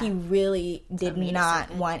 like he really did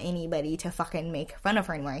not want anybody to fucking make fun of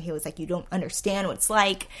her anymore. He was like, you don't understand what it's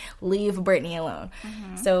like, leave Britney alone.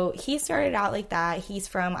 So he started out like that. He's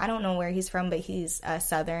from, I don't know where he's from, but he's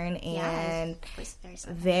Southern, and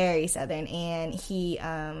very Southern, and he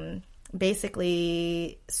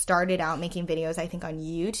basically started out making videos, I think, on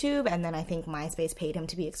YouTube, and then I think MySpace paid him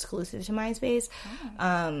to be exclusive to MySpace.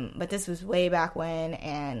 But this was way back when,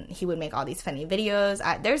 and he would make all these funny videos.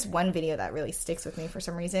 There's one video that really sticks with me for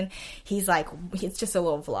some reason. He's like, it's just a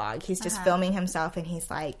little vlog. He's just filming himself, and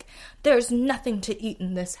he's like, there's nothing to eat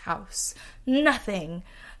in this house. Nothing.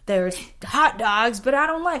 There's hot dogs, but I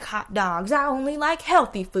don't like hot dogs. I only like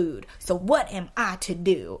healthy food. So what am I to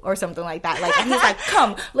do? Or something like that. Like, and he's like,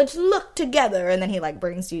 come, let's look together. And then he like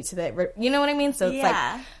brings you to the, you know what I mean? So it's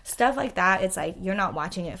like stuff like that. It's like, you're not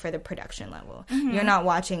watching it for the production level. You're not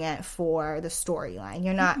watching it for the storyline.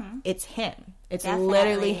 You're not, it's him. It's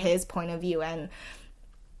literally his point of view. And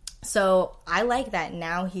so I like that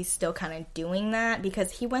now he's still kind of doing that,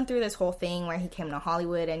 because he went through this whole thing where he came to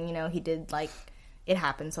Hollywood, and, you know, he did like, it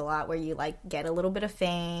happens a lot where you like get a little bit of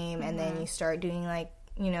fame and then you start doing like,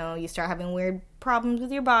 you start having weird problems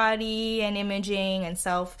with your body and imaging and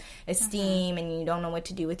self-esteem, and you don't know what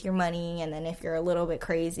to do with your money, and then if you're a little bit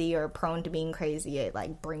crazy or prone to being crazy, it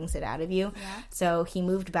like brings it out of you. So he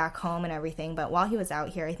moved back home and everything, but while he was out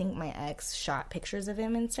here, I think my ex shot pictures of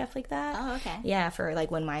him and stuff like that. For like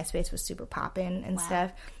when MySpace was super poppin' and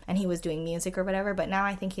stuff, and he was doing music or whatever. But now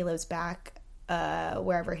I think he lives back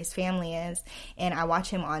wherever his family is, and I watch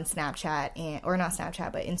him on Snapchat or not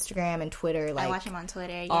Snapchat, but Instagram and Twitter. Like, I watch him on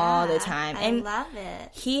Twitter all the time. I love it.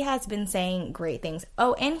 He has been saying great things.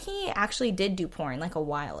 Oh, and he actually did do porn like a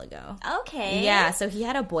while ago. Okay. Yeah, so he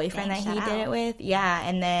had a boyfriend that he did it with. Yeah,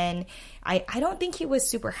 and then I don't think he was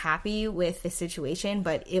super happy with the situation,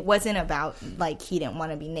 but it wasn't about like he didn't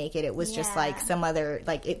want to be naked. It was just like some other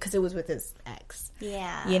like it because it was with his ex.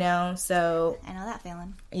 Yeah. So I know that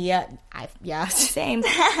feeling. Yeah, same.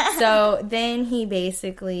 So then he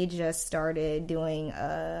basically just started doing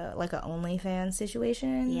like an OnlyFans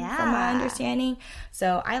situation, from my understanding.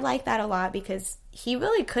 So I like that a lot because he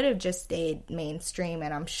really could have just stayed mainstream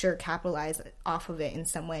and I'm sure capitalized off of it in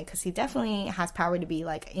some way because he definitely has power to be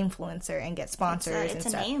like influencer and get sponsors and stuff.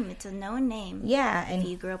 It's a name. It's a known name. Yeah. And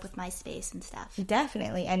you grew up with MySpace and stuff.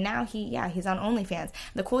 Definitely. And now he's on OnlyFans.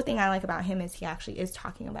 The cool thing I like about him is he actually is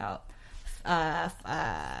talking about Sesta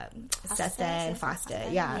and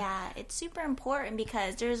Fosta. Yeah, it's super important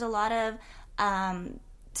because there's a lot of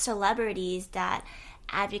celebrities that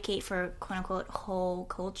advocate for quote-unquote whole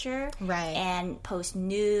culture, right, and post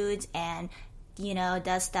nudes and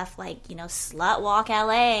does stuff like slut walk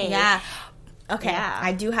LA.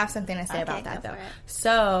 I do have something to say about that though.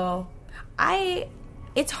 So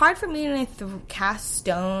it's hard for me to cast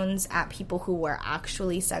stones at people who were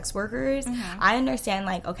actually sex workers. I understand,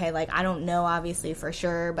 like, okay, like, I don't know, obviously, for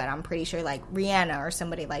sure, but I'm pretty sure, like, Rihanna or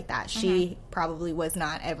somebody like that, she probably was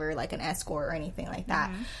not ever, like, an escort or anything like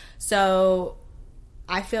that. So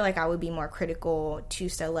I feel like I would be more critical to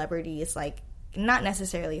celebrities, like, not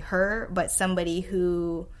necessarily her, but somebody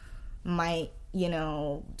who might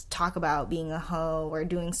talk about being a hoe or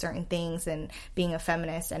doing certain things and being a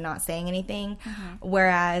feminist and not saying anything.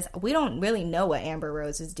 Whereas we don't really know what Amber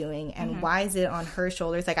Rose is doing and why is it on her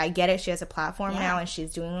shoulders. Like, I get it, she has a platform now and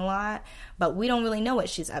she's doing a lot, but we don't really know what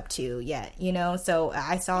she's up to yet, So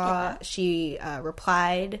I saw she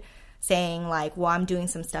replied saying like, well, I'm doing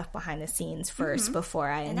some stuff behind the scenes first before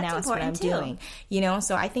I announce what I'm doing,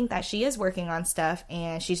 So I think that she is working on stuff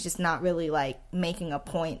and she's just not really like making a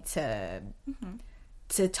point to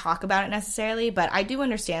talk about it necessarily. But I do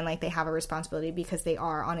understand like they have a responsibility because they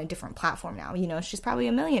are on a different platform now. She's probably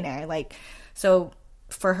a millionaire. Like, so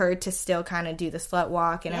for her to still kind of do the slut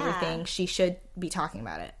walk and everything, she should be talking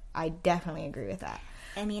about it. I definitely agree with that.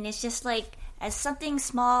 I mean, it's just like as something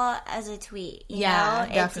small as a tweet, you know?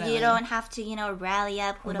 Definitely. You don't have to, rally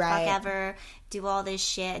up, who the fuck ever, do all this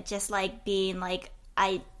shit. Just like being like,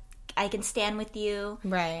 I can stand with you.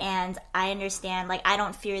 Right. And I understand, like, I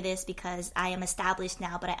don't fear this because I am established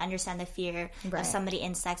now, but I understand the fear of somebody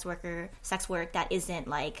in sex work that isn't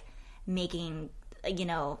like making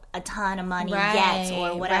a ton of money yet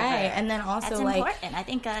or whatever. Right. And then also, that's like, important. I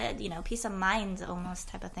think, peace of mind almost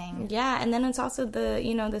type of thing. Yeah. And then it's also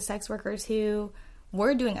the, the sex workers who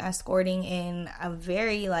were doing escorting in a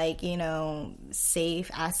very, like,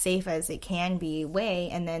 safe as it can be way.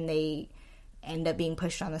 And then they end up being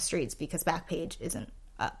pushed on the streets because Backpage isn't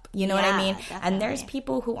up. You know what I mean? Definitely. And there's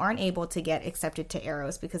people who aren't able to get accepted to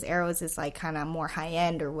Eros because Eros is like kind of more high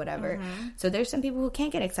end or whatever. So there's some people who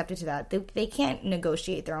can't get accepted to that. They can't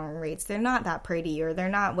negotiate their own rates. They're not that pretty or they're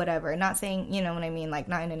not whatever. Not saying, you know what I mean, like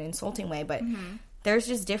not in an insulting way, but there's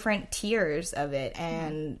just different tiers of it.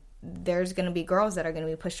 And there's going to be girls that are going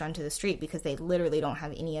to be pushed onto the street because they literally don't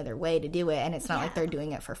have any other way to do it. And it's not like they're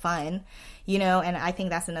doing it for fun, and I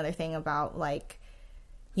think that's another thing about like,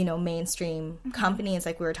 mainstream companies,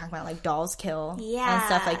 like we were talking about, like Dolls Kill and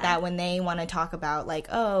stuff like that, when they want to talk about like,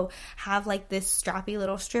 oh, have like this strappy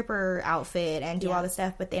little stripper outfit and do all this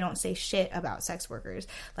stuff, but they don't say shit about sex workers.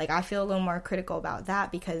 Like, I feel a little more critical about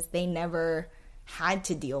that because they never had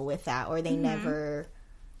to deal with that, or they never...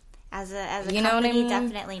 As a company, what I mean?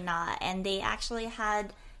 Definitely not. And they actually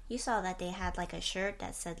had... You saw that they had like a shirt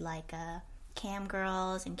that said like, cam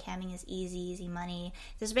girls and camming is easy money.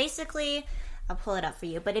 There's basically... I'll pull it up for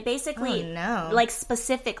you, but it basically, like,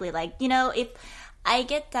 specifically, like, if I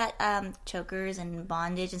get that chokers and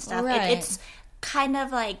bondage and stuff, it's kind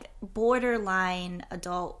of like borderline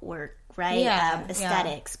adult work, right?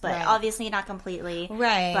 Aesthetics, but obviously not completely.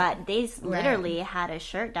 Right. But they literally had a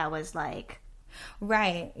shirt that was like,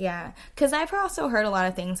 Right, yeah. Because I've also heard a lot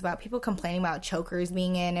of things about people complaining about chokers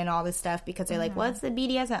being in and all this stuff because they're like, what's the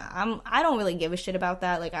BDSM? I don't really give a shit about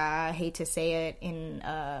that. Like, I hate to say it in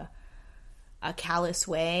a callous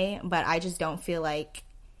way, but I just don't feel like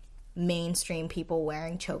mainstream people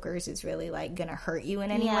wearing chokers is really like gonna hurt you in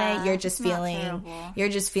any way. You're just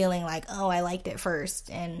feeling like, oh, I liked it first,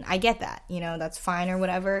 and I get that, you know, that's fine or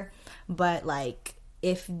whatever. But like,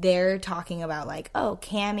 if they're talking about like, oh,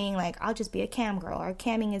 camming, like, I'll just be a cam girl, or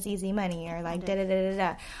camming is easy money, or like da da da da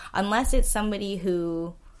da, unless it's somebody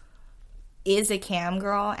who is a cam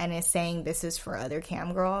girl and is saying this is for other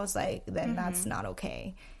cam girls, like, then that's not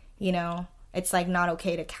okay, you know. It's, like, not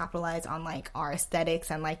okay to capitalize on, like, our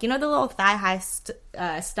aesthetics and, like, you know, the little thigh-high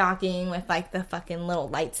stocking with, like, the fucking little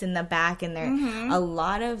lights in the back. And there, a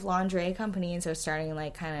lot of lingerie companies are starting,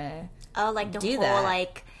 like, kind of oh, like, the whole, that.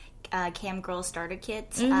 Like, cam girl starter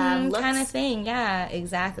kits kind of thing. Yeah,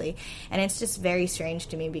 exactly. And it's just very strange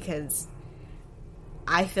to me because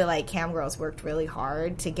I feel like cam girls worked really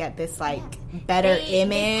hard to get this, like, better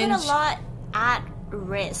image. They put a lot at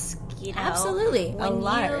risk, you know? Absolutely. A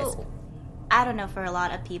lot at risk. I don't know for a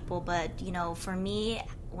lot of people, but, you know, for me,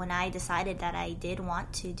 when I decided that I did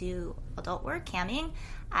want to do adult work camming,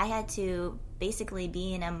 I had to basically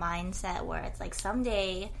be in a mindset where it's like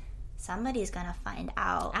someday somebody's going to find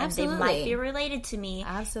out. Absolutely. And they might be related to me.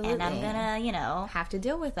 Absolutely. And I'm going to, you know. have to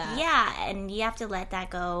deal with that. Yeah, and you have to let that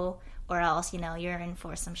go, or else, you know, you're in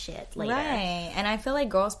for some shit later. Right. And I feel like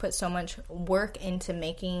girls put so much work into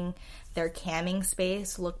making their camming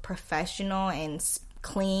space look professional and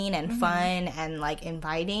clean and fun and like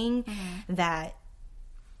inviting, that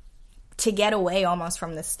to get away almost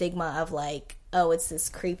from the stigma of like, oh, it's this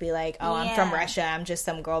creepy, like, oh, I'm from Russia, I'm just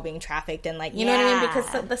some girl being trafficked, and like, you know what I mean?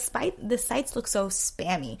 Because the sites look so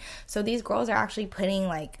spammy. So these girls are actually putting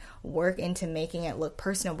like work into making it look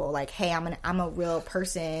personable. Like, hey, I'm a real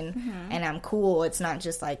person and I'm cool. It's not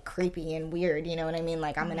just like creepy and weird. You know what I mean?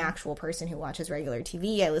 Like, I'm an actual person who watches regular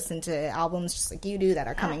TV. I listen to albums just like you do that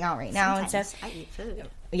are coming out right now and stuff. I eat food.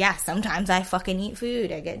 Yeah, sometimes I fucking eat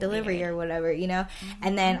food. I get delivery or whatever, you know?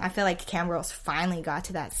 And then I feel like cam girls finally got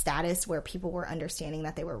to that status where people were understanding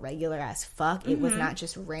that they were regular as fuck. It was not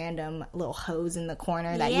just random little hoes in the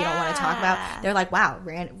corner that you don't want to talk about. They're like, wow,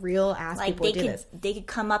 real ass like people do this. They could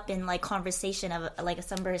come up in like conversation of like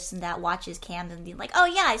some person that watches cams and be like, oh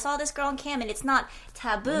yeah, I saw this girl on cam, and it's not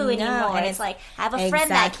taboo anymore. And it's like, I have a friend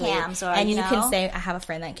that cams, or, and you know? Can say, I have a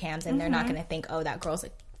friend that cams, and they're not going to think, oh, that girl's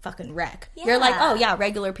like fucking wreck. You're like, oh yeah,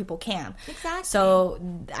 regular people cam. Exactly.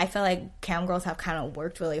 So I feel like cam girls have kind of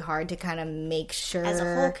worked really hard to kind of make sure, as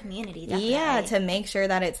a whole community, definitely. Yeah, to make sure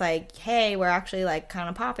that it's like, hey, we're actually like kind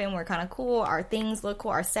of popping, we're kind of cool, our things look cool,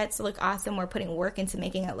 our sets look awesome, we're putting work into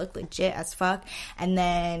making it look legit as fuck. And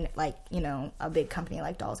then like, you know, a big company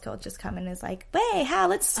like Dolls Kill just come in and is like, hey,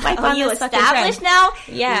 let's swipe on you this established fucking now?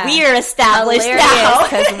 Yeah, we're established now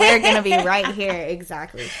because we're gonna be right here.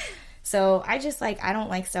 Exactly. So I just like, I don't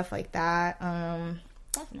like stuff like that.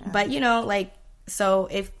 Definitely. But you know, like, so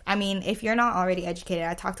if you're not already educated,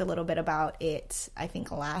 I talked a little bit about it, I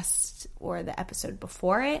think last or the episode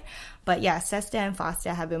before it. But yeah, SESTA and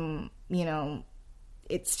FOSTA have been, you know,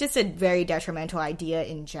 it's just a very detrimental idea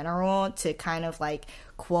in general to kind of like,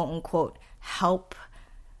 quote unquote, help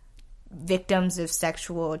victims of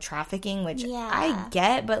sexual trafficking, which I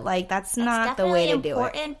get, but like that's not the way to do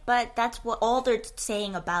it. But that's what all they're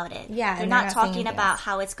saying about it. Yeah, they're not talking about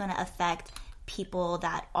how it's going to affect people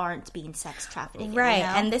that aren't being sex trafficked. Right, you know?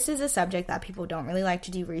 And this is a subject that people don't really like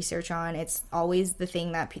to do research on. It's always the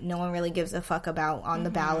thing that no one really gives a fuck about on the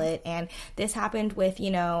ballot. And this happened with,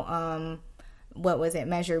 you know, what was it,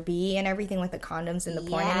 Measure B and everything with the condoms in the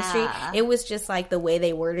porn industry. It was just like the way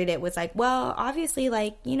they worded it was like, well, obviously,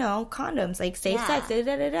 like, you know, condoms, like safe sex, da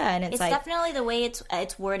da da da. And it's like, definitely the way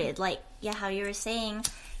it's worded. Like, yeah, how you were saying,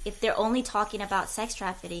 if they're only talking about sex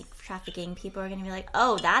trafficking, people are going to be like,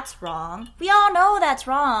 oh, that's wrong. We all know that's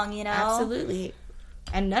wrong, you know? Absolutely.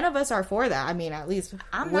 And none of us are for that. I mean, at least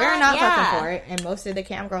we're not fucking for it. And most of the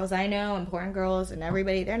cam girls I know and porn girls and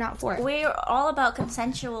everybody, they're not for it. We're all about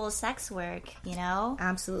consensual sex work, you know?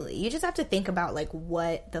 Absolutely. You just have to think about, like,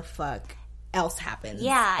 what the fuck else happens.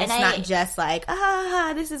 Yeah. It's not just like,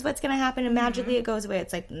 this is what's going to happen and magically it goes away.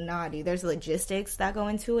 It's like, nah, dude, there's logistics that go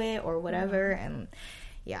into it or whatever. And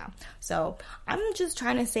yeah, so I'm just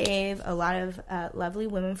trying to save a lot of lovely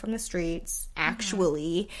women from the streets,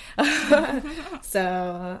 actually.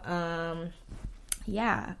 So,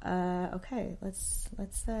 yeah. Okay, let's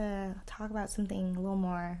talk about something a little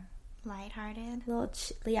more lighthearted. A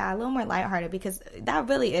little more lighthearted, because that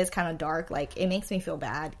really is kind of dark. Like, it makes me feel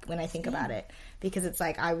bad when I think about it, because it's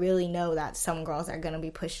like, I really know that some girls are gonna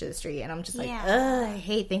be pushed to the street, and I'm just like, ugh, I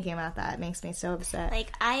hate thinking about that. It makes me so upset.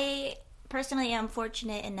 Like, I personally am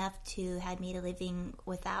fortunate enough to have made a living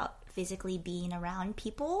without physically being around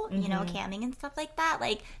people, you know, camming and stuff like that.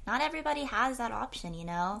 Like, not everybody has that option, you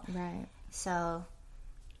know? Right. So,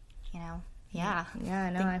 you know, yeah. Yeah,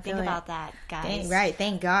 no, I feel think about that, guys.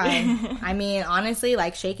 Thank God. I mean, honestly,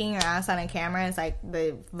 like, shaking your ass on a camera is like,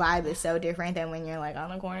 the vibe is so different than when you're like on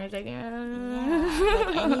the corner shaking your ass. Yeah,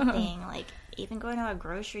 like anything, like, even going to a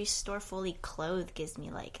grocery store fully clothed gives me,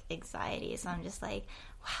 like, anxiety. So I'm just like,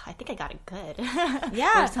 wow, I think I got it good.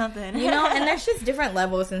 Yeah. Or something. You know, and there's just different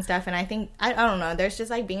levels and stuff. And I think, I don't know, there's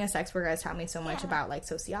just, like, being a sex worker has taught me so much about, like,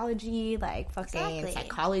 sociology, like, fucking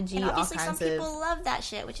psychology, and obviously all kinds some people love that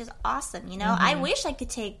shit, which is awesome, you know? I wish I could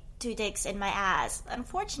take 2 dicks in my ass.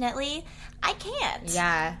 Unfortunately, I can't.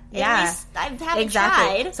 Yeah. At least I haven't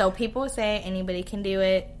tried. So people say anybody can do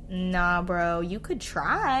it. Nah, bro, you could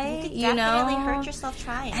try. You could definitely hurt yourself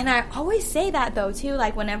trying. And I always say that, though, too.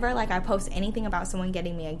 Like, whenever, like, I post anything about someone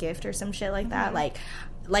getting me a gift or some shit like that, like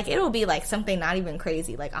it'll be, like, something not even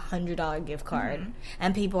crazy, like $100 gift card.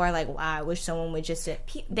 And people are like, wow, I wish someone would just... They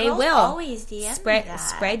Girls will. Always DM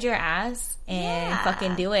Spread your ass and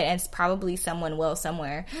fucking do it. And it's probably someone will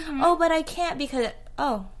somewhere. Oh, but I can't because...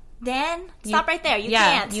 Oh... Then stop right there. You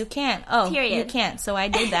can't. You can't. Oh, period. You can't. So I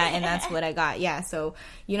did that, and that's what I got. Yeah. So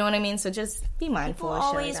you know what I mean. So just be mindful. People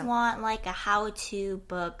always want like a how-to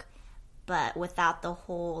book, but without the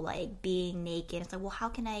whole like being naked. It's like, well, how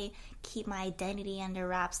can I keep my identity under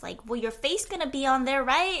wraps? Like, well, your face gonna be on there,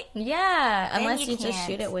 right? Yeah. Then unless you just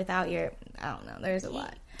shoot it without your. I don't know. There's a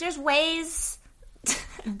lot. There's ways.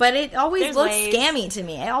 But it always looks scammy to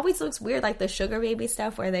me. It always looks weird, like the sugar baby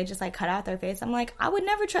stuff where they just like cut out their face. I'm like, I would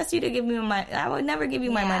never trust you to give me my. I would never give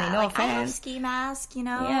you my money. No like, offense. I have ski mask, you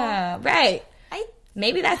know. Yeah, right.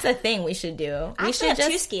 Maybe that's a thing we should do. We should just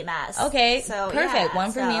 2 ski masks. Okay, so perfect.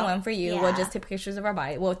 One for me, one for you. Yeah. We'll just take pictures of our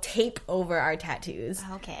body. We'll tape over our tattoos.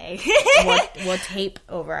 Okay. we'll tape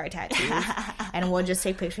over our tattoos, and we'll just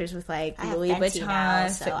take pictures with like Louis Vuitton. Now,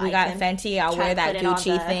 so we got Fenty. I'll wear that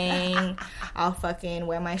Gucci thing. I'll fucking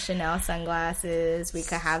wear my Chanel sunglasses. We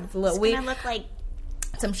could have gonna look like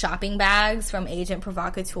some shopping bags from Agent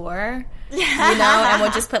Provocateur. You know, and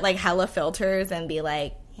we'll just put like hella filters and be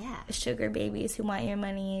like, sugar babies who want your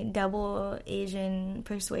money, double Asian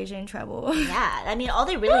persuasion trouble. Yeah, I mean, all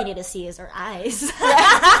they really need to see is our eyes.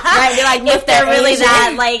 Right, they're like, if they're really Asian.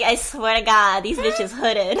 That, like, I swear to God, these bitches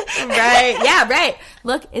hooded. Right, yeah, right.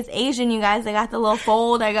 Look, it's Asian, you guys. They got the little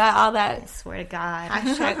fold. I got all that. I swear to God.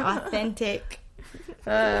 Hashtag authentic.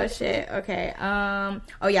 Oh, shit. Okay.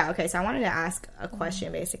 Oh, yeah, okay. So I wanted to ask a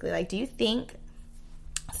question, basically. Like, do you think,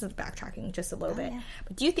 this is backtracking just a little bit,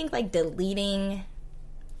 but do you think, like, deleting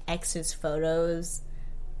ex's photos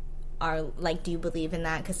are like, do you believe in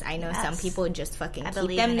that? Because I know some people just fucking keep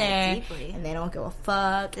them there and they don't give a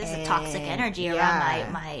fuck. There's a toxic energy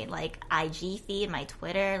around my like IG feed, my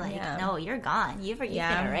Twitter. Like, no, you're gone. You've been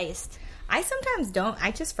erased. I sometimes don't.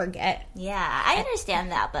 I just forget. Yeah, I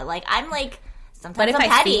understand that, but like, I'm like, sometimes I'm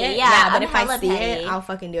petty. But if I see it, I'll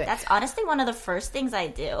fucking do it. That's honestly one of the first things I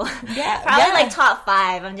do. Yeah, probably like top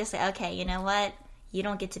 5. I'm just like, okay, you know what? You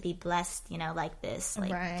don't get to be blessed, you know, like this.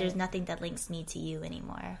 Like, there's nothing that links me to you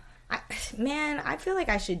anymore. I feel like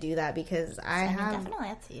I should do that because definitely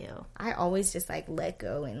up to you. I always just like let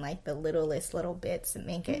go in like the littlest little bits and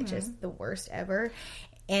make it just the worst ever.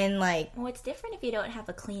 And like, well, it's different if you don't have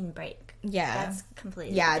a clean break. Yeah, that's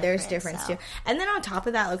completely there's difference too. And then on top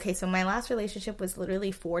of that, okay, so my last relationship was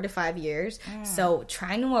literally 4 to 5 years. So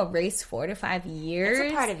trying to erase 4 to 5 years,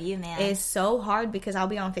 it's a part of you, man, is so hard because I'll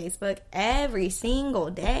be on Facebook every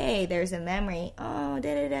single day. There's a memory. Oh, I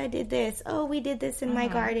did this. Oh, we did this in my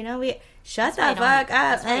garden. Oh, shut the fuck up.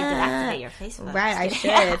 That's why you deactivate your Facebook. Right, I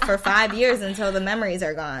should for 5 years until the memories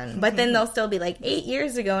are gone. But then they'll still be like 8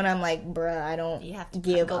 years ago, and I'm like, bruh, I don't. You have to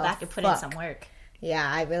go back and put in some work. Yeah,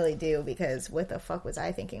 I really do, because what the fuck was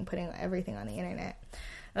I thinking putting everything on the internet?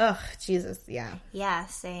 Ugh, Jesus, yeah. Yeah,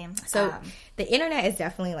 same. So the internet is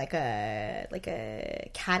definitely like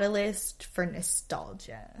a catalyst for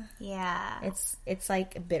nostalgia. Yeah. It's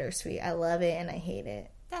like bittersweet. I love it and I hate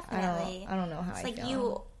it. Definitely. I don't know how I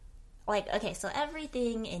feel. Okay, so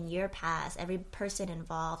everything in your past, every person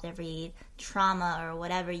involved, every trauma or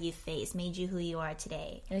whatever you faced made you who you are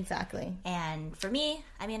today. Exactly. And for me,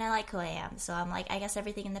 I mean, I like who I am. So I'm like, I guess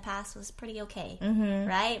everything in the past was pretty okay.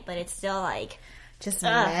 Right? But it's still like, just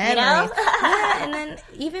memories. You know? Yeah, and then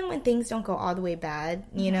even when things don't go all the way bad,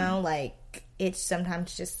 you know, like, it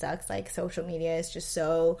sometimes just sucks. Like, social media is just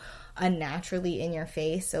so unnaturally in your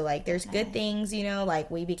face. So like there's good things, you know,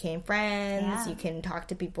 like we became friends, you can talk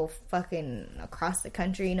to people fucking across the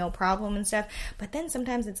country, no problem and stuff. But then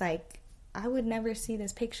sometimes it's like, I would never see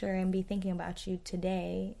this picture and be thinking about you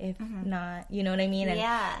today if not, you know what I mean? And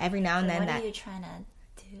every now and then what are you trying to do?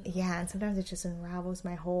 Yeah, and sometimes it just unravels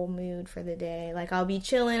my whole mood for the day. Like I'll be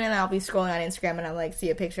chilling and I'll be scrolling on Instagram and I'm like, see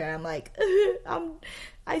a picture and I'm like,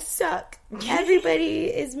 I suck. Everybody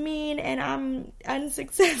is mean and I'm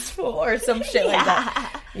unsuccessful or some shit like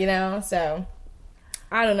that. You know? So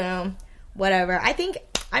I don't know. Whatever. I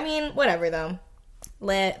mean, whatever though.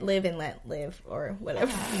 Live and let live, or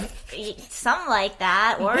whatever. Something like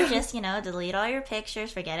that, or just, you know, delete all your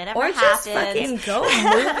pictures, forget it ever happened. Or just fucking go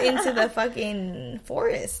move into the fucking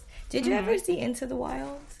forest. Did you ever see Into the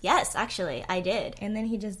Wild? Yes, actually, I did. And then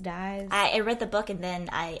he just dies. I read the book and then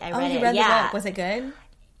I read it. Oh, you read the book. Was it good?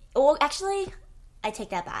 Well, actually, I take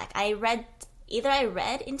that back. I read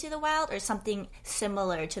Into the Wild or something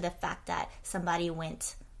similar to the fact that somebody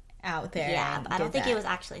went out there. Yeah, but I don't think it was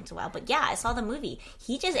actually Into the Wild. But yeah, I saw the movie.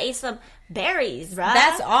 He just ate some berries, right?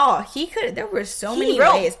 That's all. He could. There were so many ways. He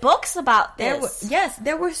wrote books about this.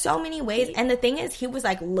 There were so many ways. And the thing is, he was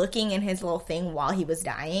like looking in his little thing while he was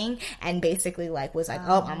dying and basically like was like,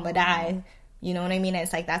 oh, I'm gonna die. You know what I mean? And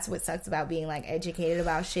it's like, that's what sucks about being like educated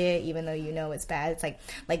about shit, even though you know it's bad. It's like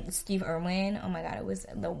Steve Irwin. Oh my God, it was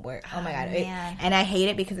the worst. Oh my God. And I hate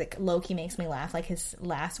it because it low-key makes me laugh. Like his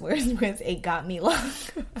last words was, it got me lung.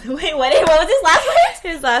 Wait, what was his last words?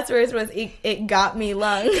 His last words was, it got me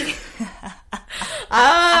lung.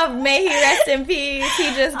 May he rest in peace. He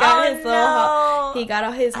just got he got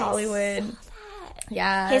all his Hollywood.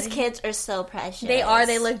 Yeah, his kids are so precious. They are.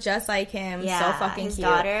 They look just like him. So fucking his cute.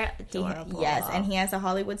 Daughter, adorable. Yes, and he has a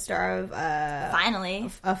Hollywood Star of finally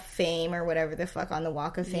of Fame or whatever the fuck on the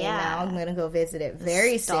Walk of Fame. Now I'm gonna go visit it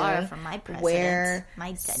very soon. From my president,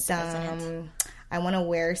 my dead president. I want to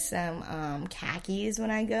wear some khakis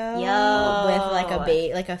when I go. With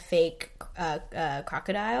like a fake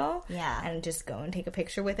crocodile. Yeah. And just go and take a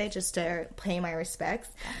picture with it just to pay my respects.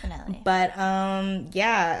 Definitely. But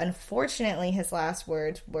yeah, unfortunately his last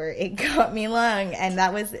words were, it got me lung, and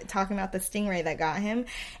that was talking about the stingray that got him,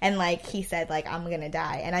 and like he said like, I'm gonna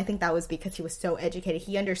die. And I think that was because he was so educated.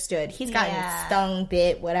 He understood. He's gotten stung,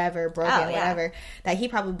 bit, whatever, broken, whatever, that he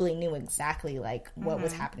probably knew exactly like what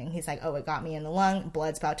was happening. He's like, oh, it got me in the lung,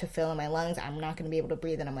 blood's about to fill in my lungs, I'm not gonna be able to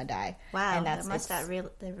breathe and I'm gonna die. Wow. And that's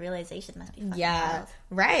the realization must be fucking wild.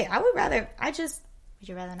 Right. Would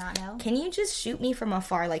you rather not know? Can you just shoot me from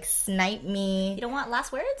afar, like snipe me? You don't want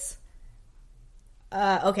last words?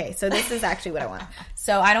 Okay, so this is actually what I want.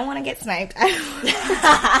 So I don't want to get sniped. You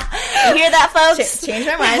hear that, folks? Change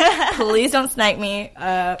my mind. Please don't snipe me.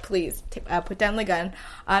 Please put down the gun.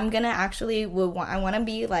 I'm gonna actually. I want to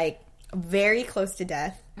be like very close to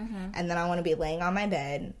death, and then I want to be laying on my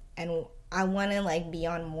bed, and I want to like be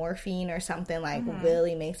on morphine or something like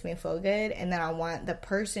really makes me feel good, and then I want the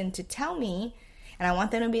person to tell me, and I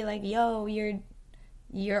want them to be like, "Yo,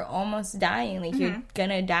 you're almost dying. Like you're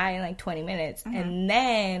gonna die in like 20 minutes," and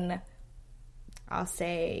then I'll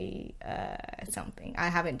say something. I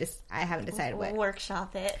haven't decided what.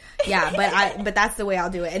 Workshop it. Yeah, but that's the way I'll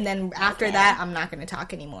do it, and then after that, I'm not gonna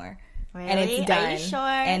talk anymore. Really? And it's done. Are you sure?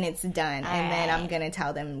 And it's done. And then I'm gonna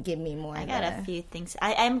tell them, give me more. I got a few things.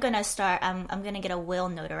 I'm gonna start. I'm gonna get a will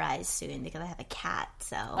notarized soon because I have a cat.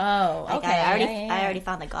 So okay. I already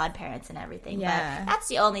found the godparents and everything. Yeah. But that's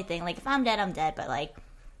the only thing. Like if I'm dead, I'm dead. But like,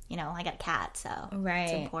 you know, I got a cat, so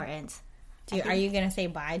it's important. Are you gonna say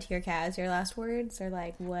bye to your cat as your last words, or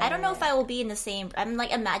like what? I don't know if I will be in the same. I'm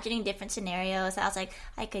like imagining different scenarios. I was like,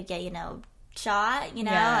 I could get shot,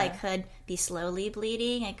 I could be slowly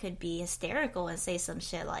bleeding, I could be hysterical and say some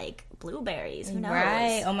shit like blueberries, who knows?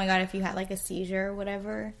 Right. Oh my God, if you had like a seizure or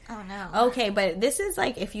whatever. Oh no. Okay, but this is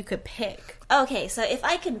like if you could pick. Okay, so if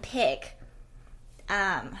I can pick,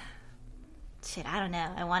 shit, I don't know.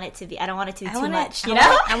 I don't want it to be too much, you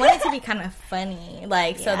know? I want it to be kind of funny,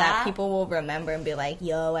 like, so that people will remember and be like,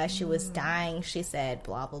 yo, as she was dying, she said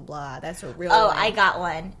blah, blah, blah. That's what really... I got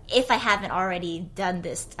one. If I haven't already done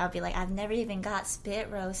this, I'll be like, I've never even got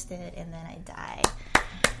spit roasted, and then I die.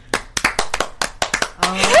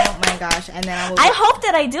 Oh my gosh. And then I hope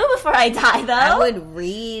that I do before I die, though. I would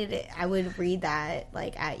read that,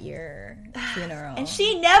 like, at your funeral. And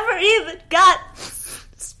she never even got...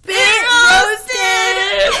 spit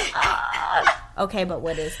roasted. Okay, but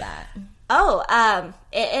what is that?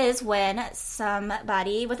 It is when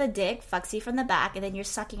somebody with a dick fucks you from the back, and then you're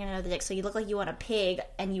sucking another dick, so you look like you want a pig,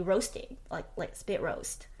 and you roasting like spit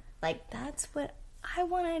roast. Like that's what I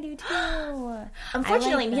want to do too.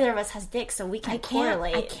 Unfortunately, neither of us has dicks, so we can't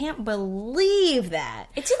correlate. I can't believe that.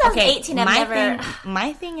 In 2018,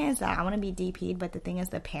 my thing is that I want to be DP'd, but the thing is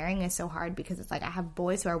the pairing is so hard because it's like I have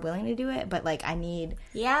boys who are willing to do it, but like I need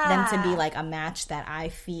them to be like a match that I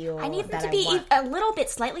feel. I need them to be a little bit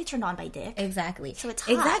slightly turned on by dick. Exactly. So it's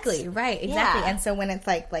hot. Exactly. Right. Exactly. Yeah. And so when it's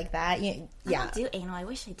like that, I don't do anal. I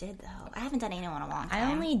wish I did though. I haven't done anal in a long time.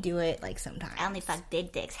 I only do it like sometimes. I only fuck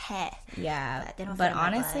big dicks. Heh. Yeah. But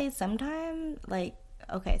honestly, sometimes like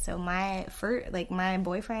okay, so my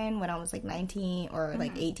boyfriend when I was like 19 or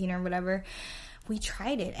like 18 or whatever, we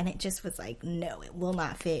tried it and it just was like no, it will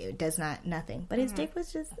not fit. It does not nothing. But his dick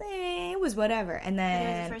was just it was whatever. And then it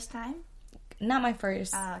was your first time? Not my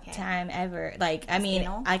first time ever. Like I mean,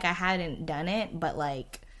 like I hadn't done it, but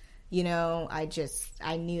like you know,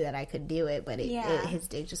 I knew that I could do it, but his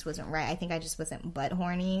dick just wasn't right. I think I just wasn't butt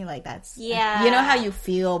horny. Like that's you know how you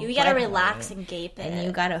feel. You gotta relax and gape it, and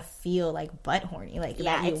you gotta feel like butt horny. Like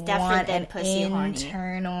it's different than pussy horny.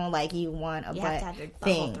 Internal, like you want a you butt have to have your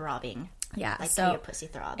thing throbbing. Yeah, like so how your pussy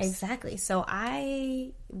throbs. Exactly. So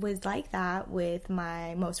I was like that with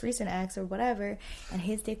my most recent ex or whatever, and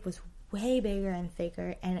his dick was way bigger and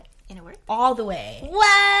thicker, and it worked all the way.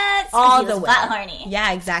 What? All the way. Butt horny.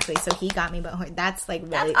 Yeah, exactly. So he got me butt horny. That's like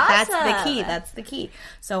really that's awesome. That's the key. That's the key.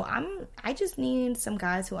 So I just need some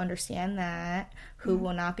guys who understand that, who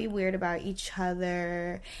will not be weird about each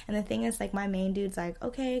other. And the thing is, like, my main dude's like,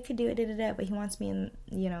 okay, I could do it, but he wants me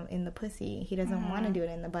in the pussy. He doesn't want to do it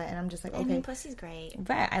in the butt, and I'm just like, okay, I mean, pussy's great.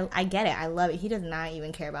 Right, I get it. I love it. He does not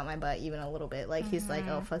even care about my butt even a little bit. Like he's like,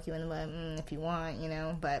 oh, fuck you in the butt if you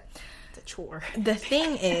want, but. It's a chore. The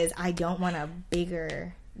thing is, I don't want a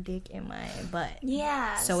bigger dick in my butt.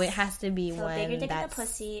 Yeah. So it has to be one bigger dick in the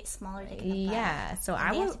pussy, smaller dick in the butt. Yeah. So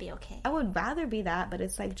I would have to be okay. I would rather be that, but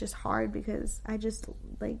it's like just hard because I just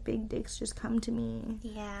like big dicks just come to me.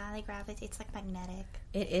 Yeah, they gravitate. It's like magnetic.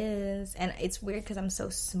 It is, and it's weird because I'm so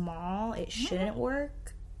small. It shouldn't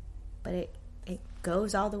work, but it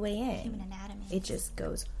goes all the way in. Human anatomy. It just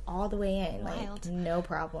goes all the way in. Wild. Like no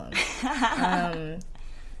problem.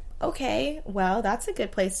 Okay, well, that's a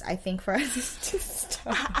good place, I think, for us to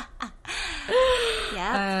stop.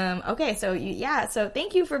 Yeah. Okay, so so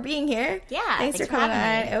thank you for being here. Yeah. Thanks for coming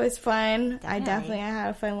on. It was fun. Definitely. I had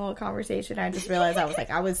a fun little conversation. I just realized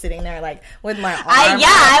I was sitting there like with my arm.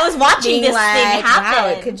 I was watching this like, thing happen. Wow,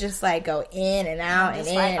 it could just like go in and out and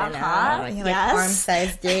in and out. Like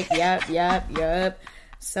arm-sized dick. Yep.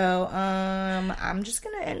 So, I'm just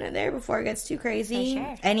gonna end it there before it gets too crazy.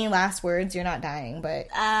 Sure. Any last words? You're not dying, but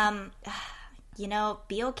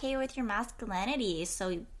be okay with your masculinity,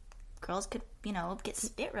 so girls could, get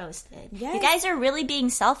spit roasted. Yes. You guys are really being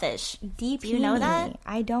selfish. DP you know me. that?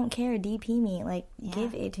 I don't care. DP me. Like,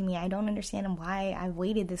 give it to me. I don't understand why I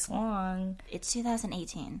waited this long. It's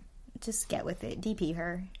 2018. Just get with it. DP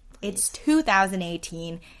her. Please. It's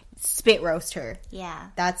 2018. Spit roast her. Yeah.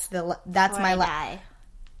 That's my last.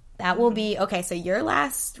 That will be, okay, so your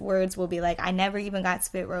last words will be like, I never even got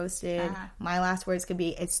spit roasted. My last words could be,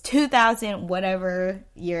 it's 2000, whatever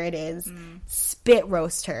year it is. Spit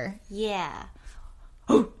roast her. Yeah.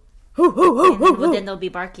 And then they'll be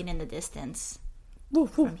barking in the distance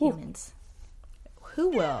from humans. Who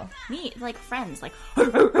will? Me, like friends, like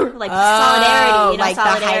solidarity, like solidarity.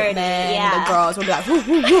 The hype men, the girls will be like, whoo,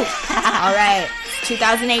 whoo, whoo. All right,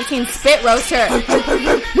 2018, spit roast her.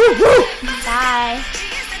 Bye.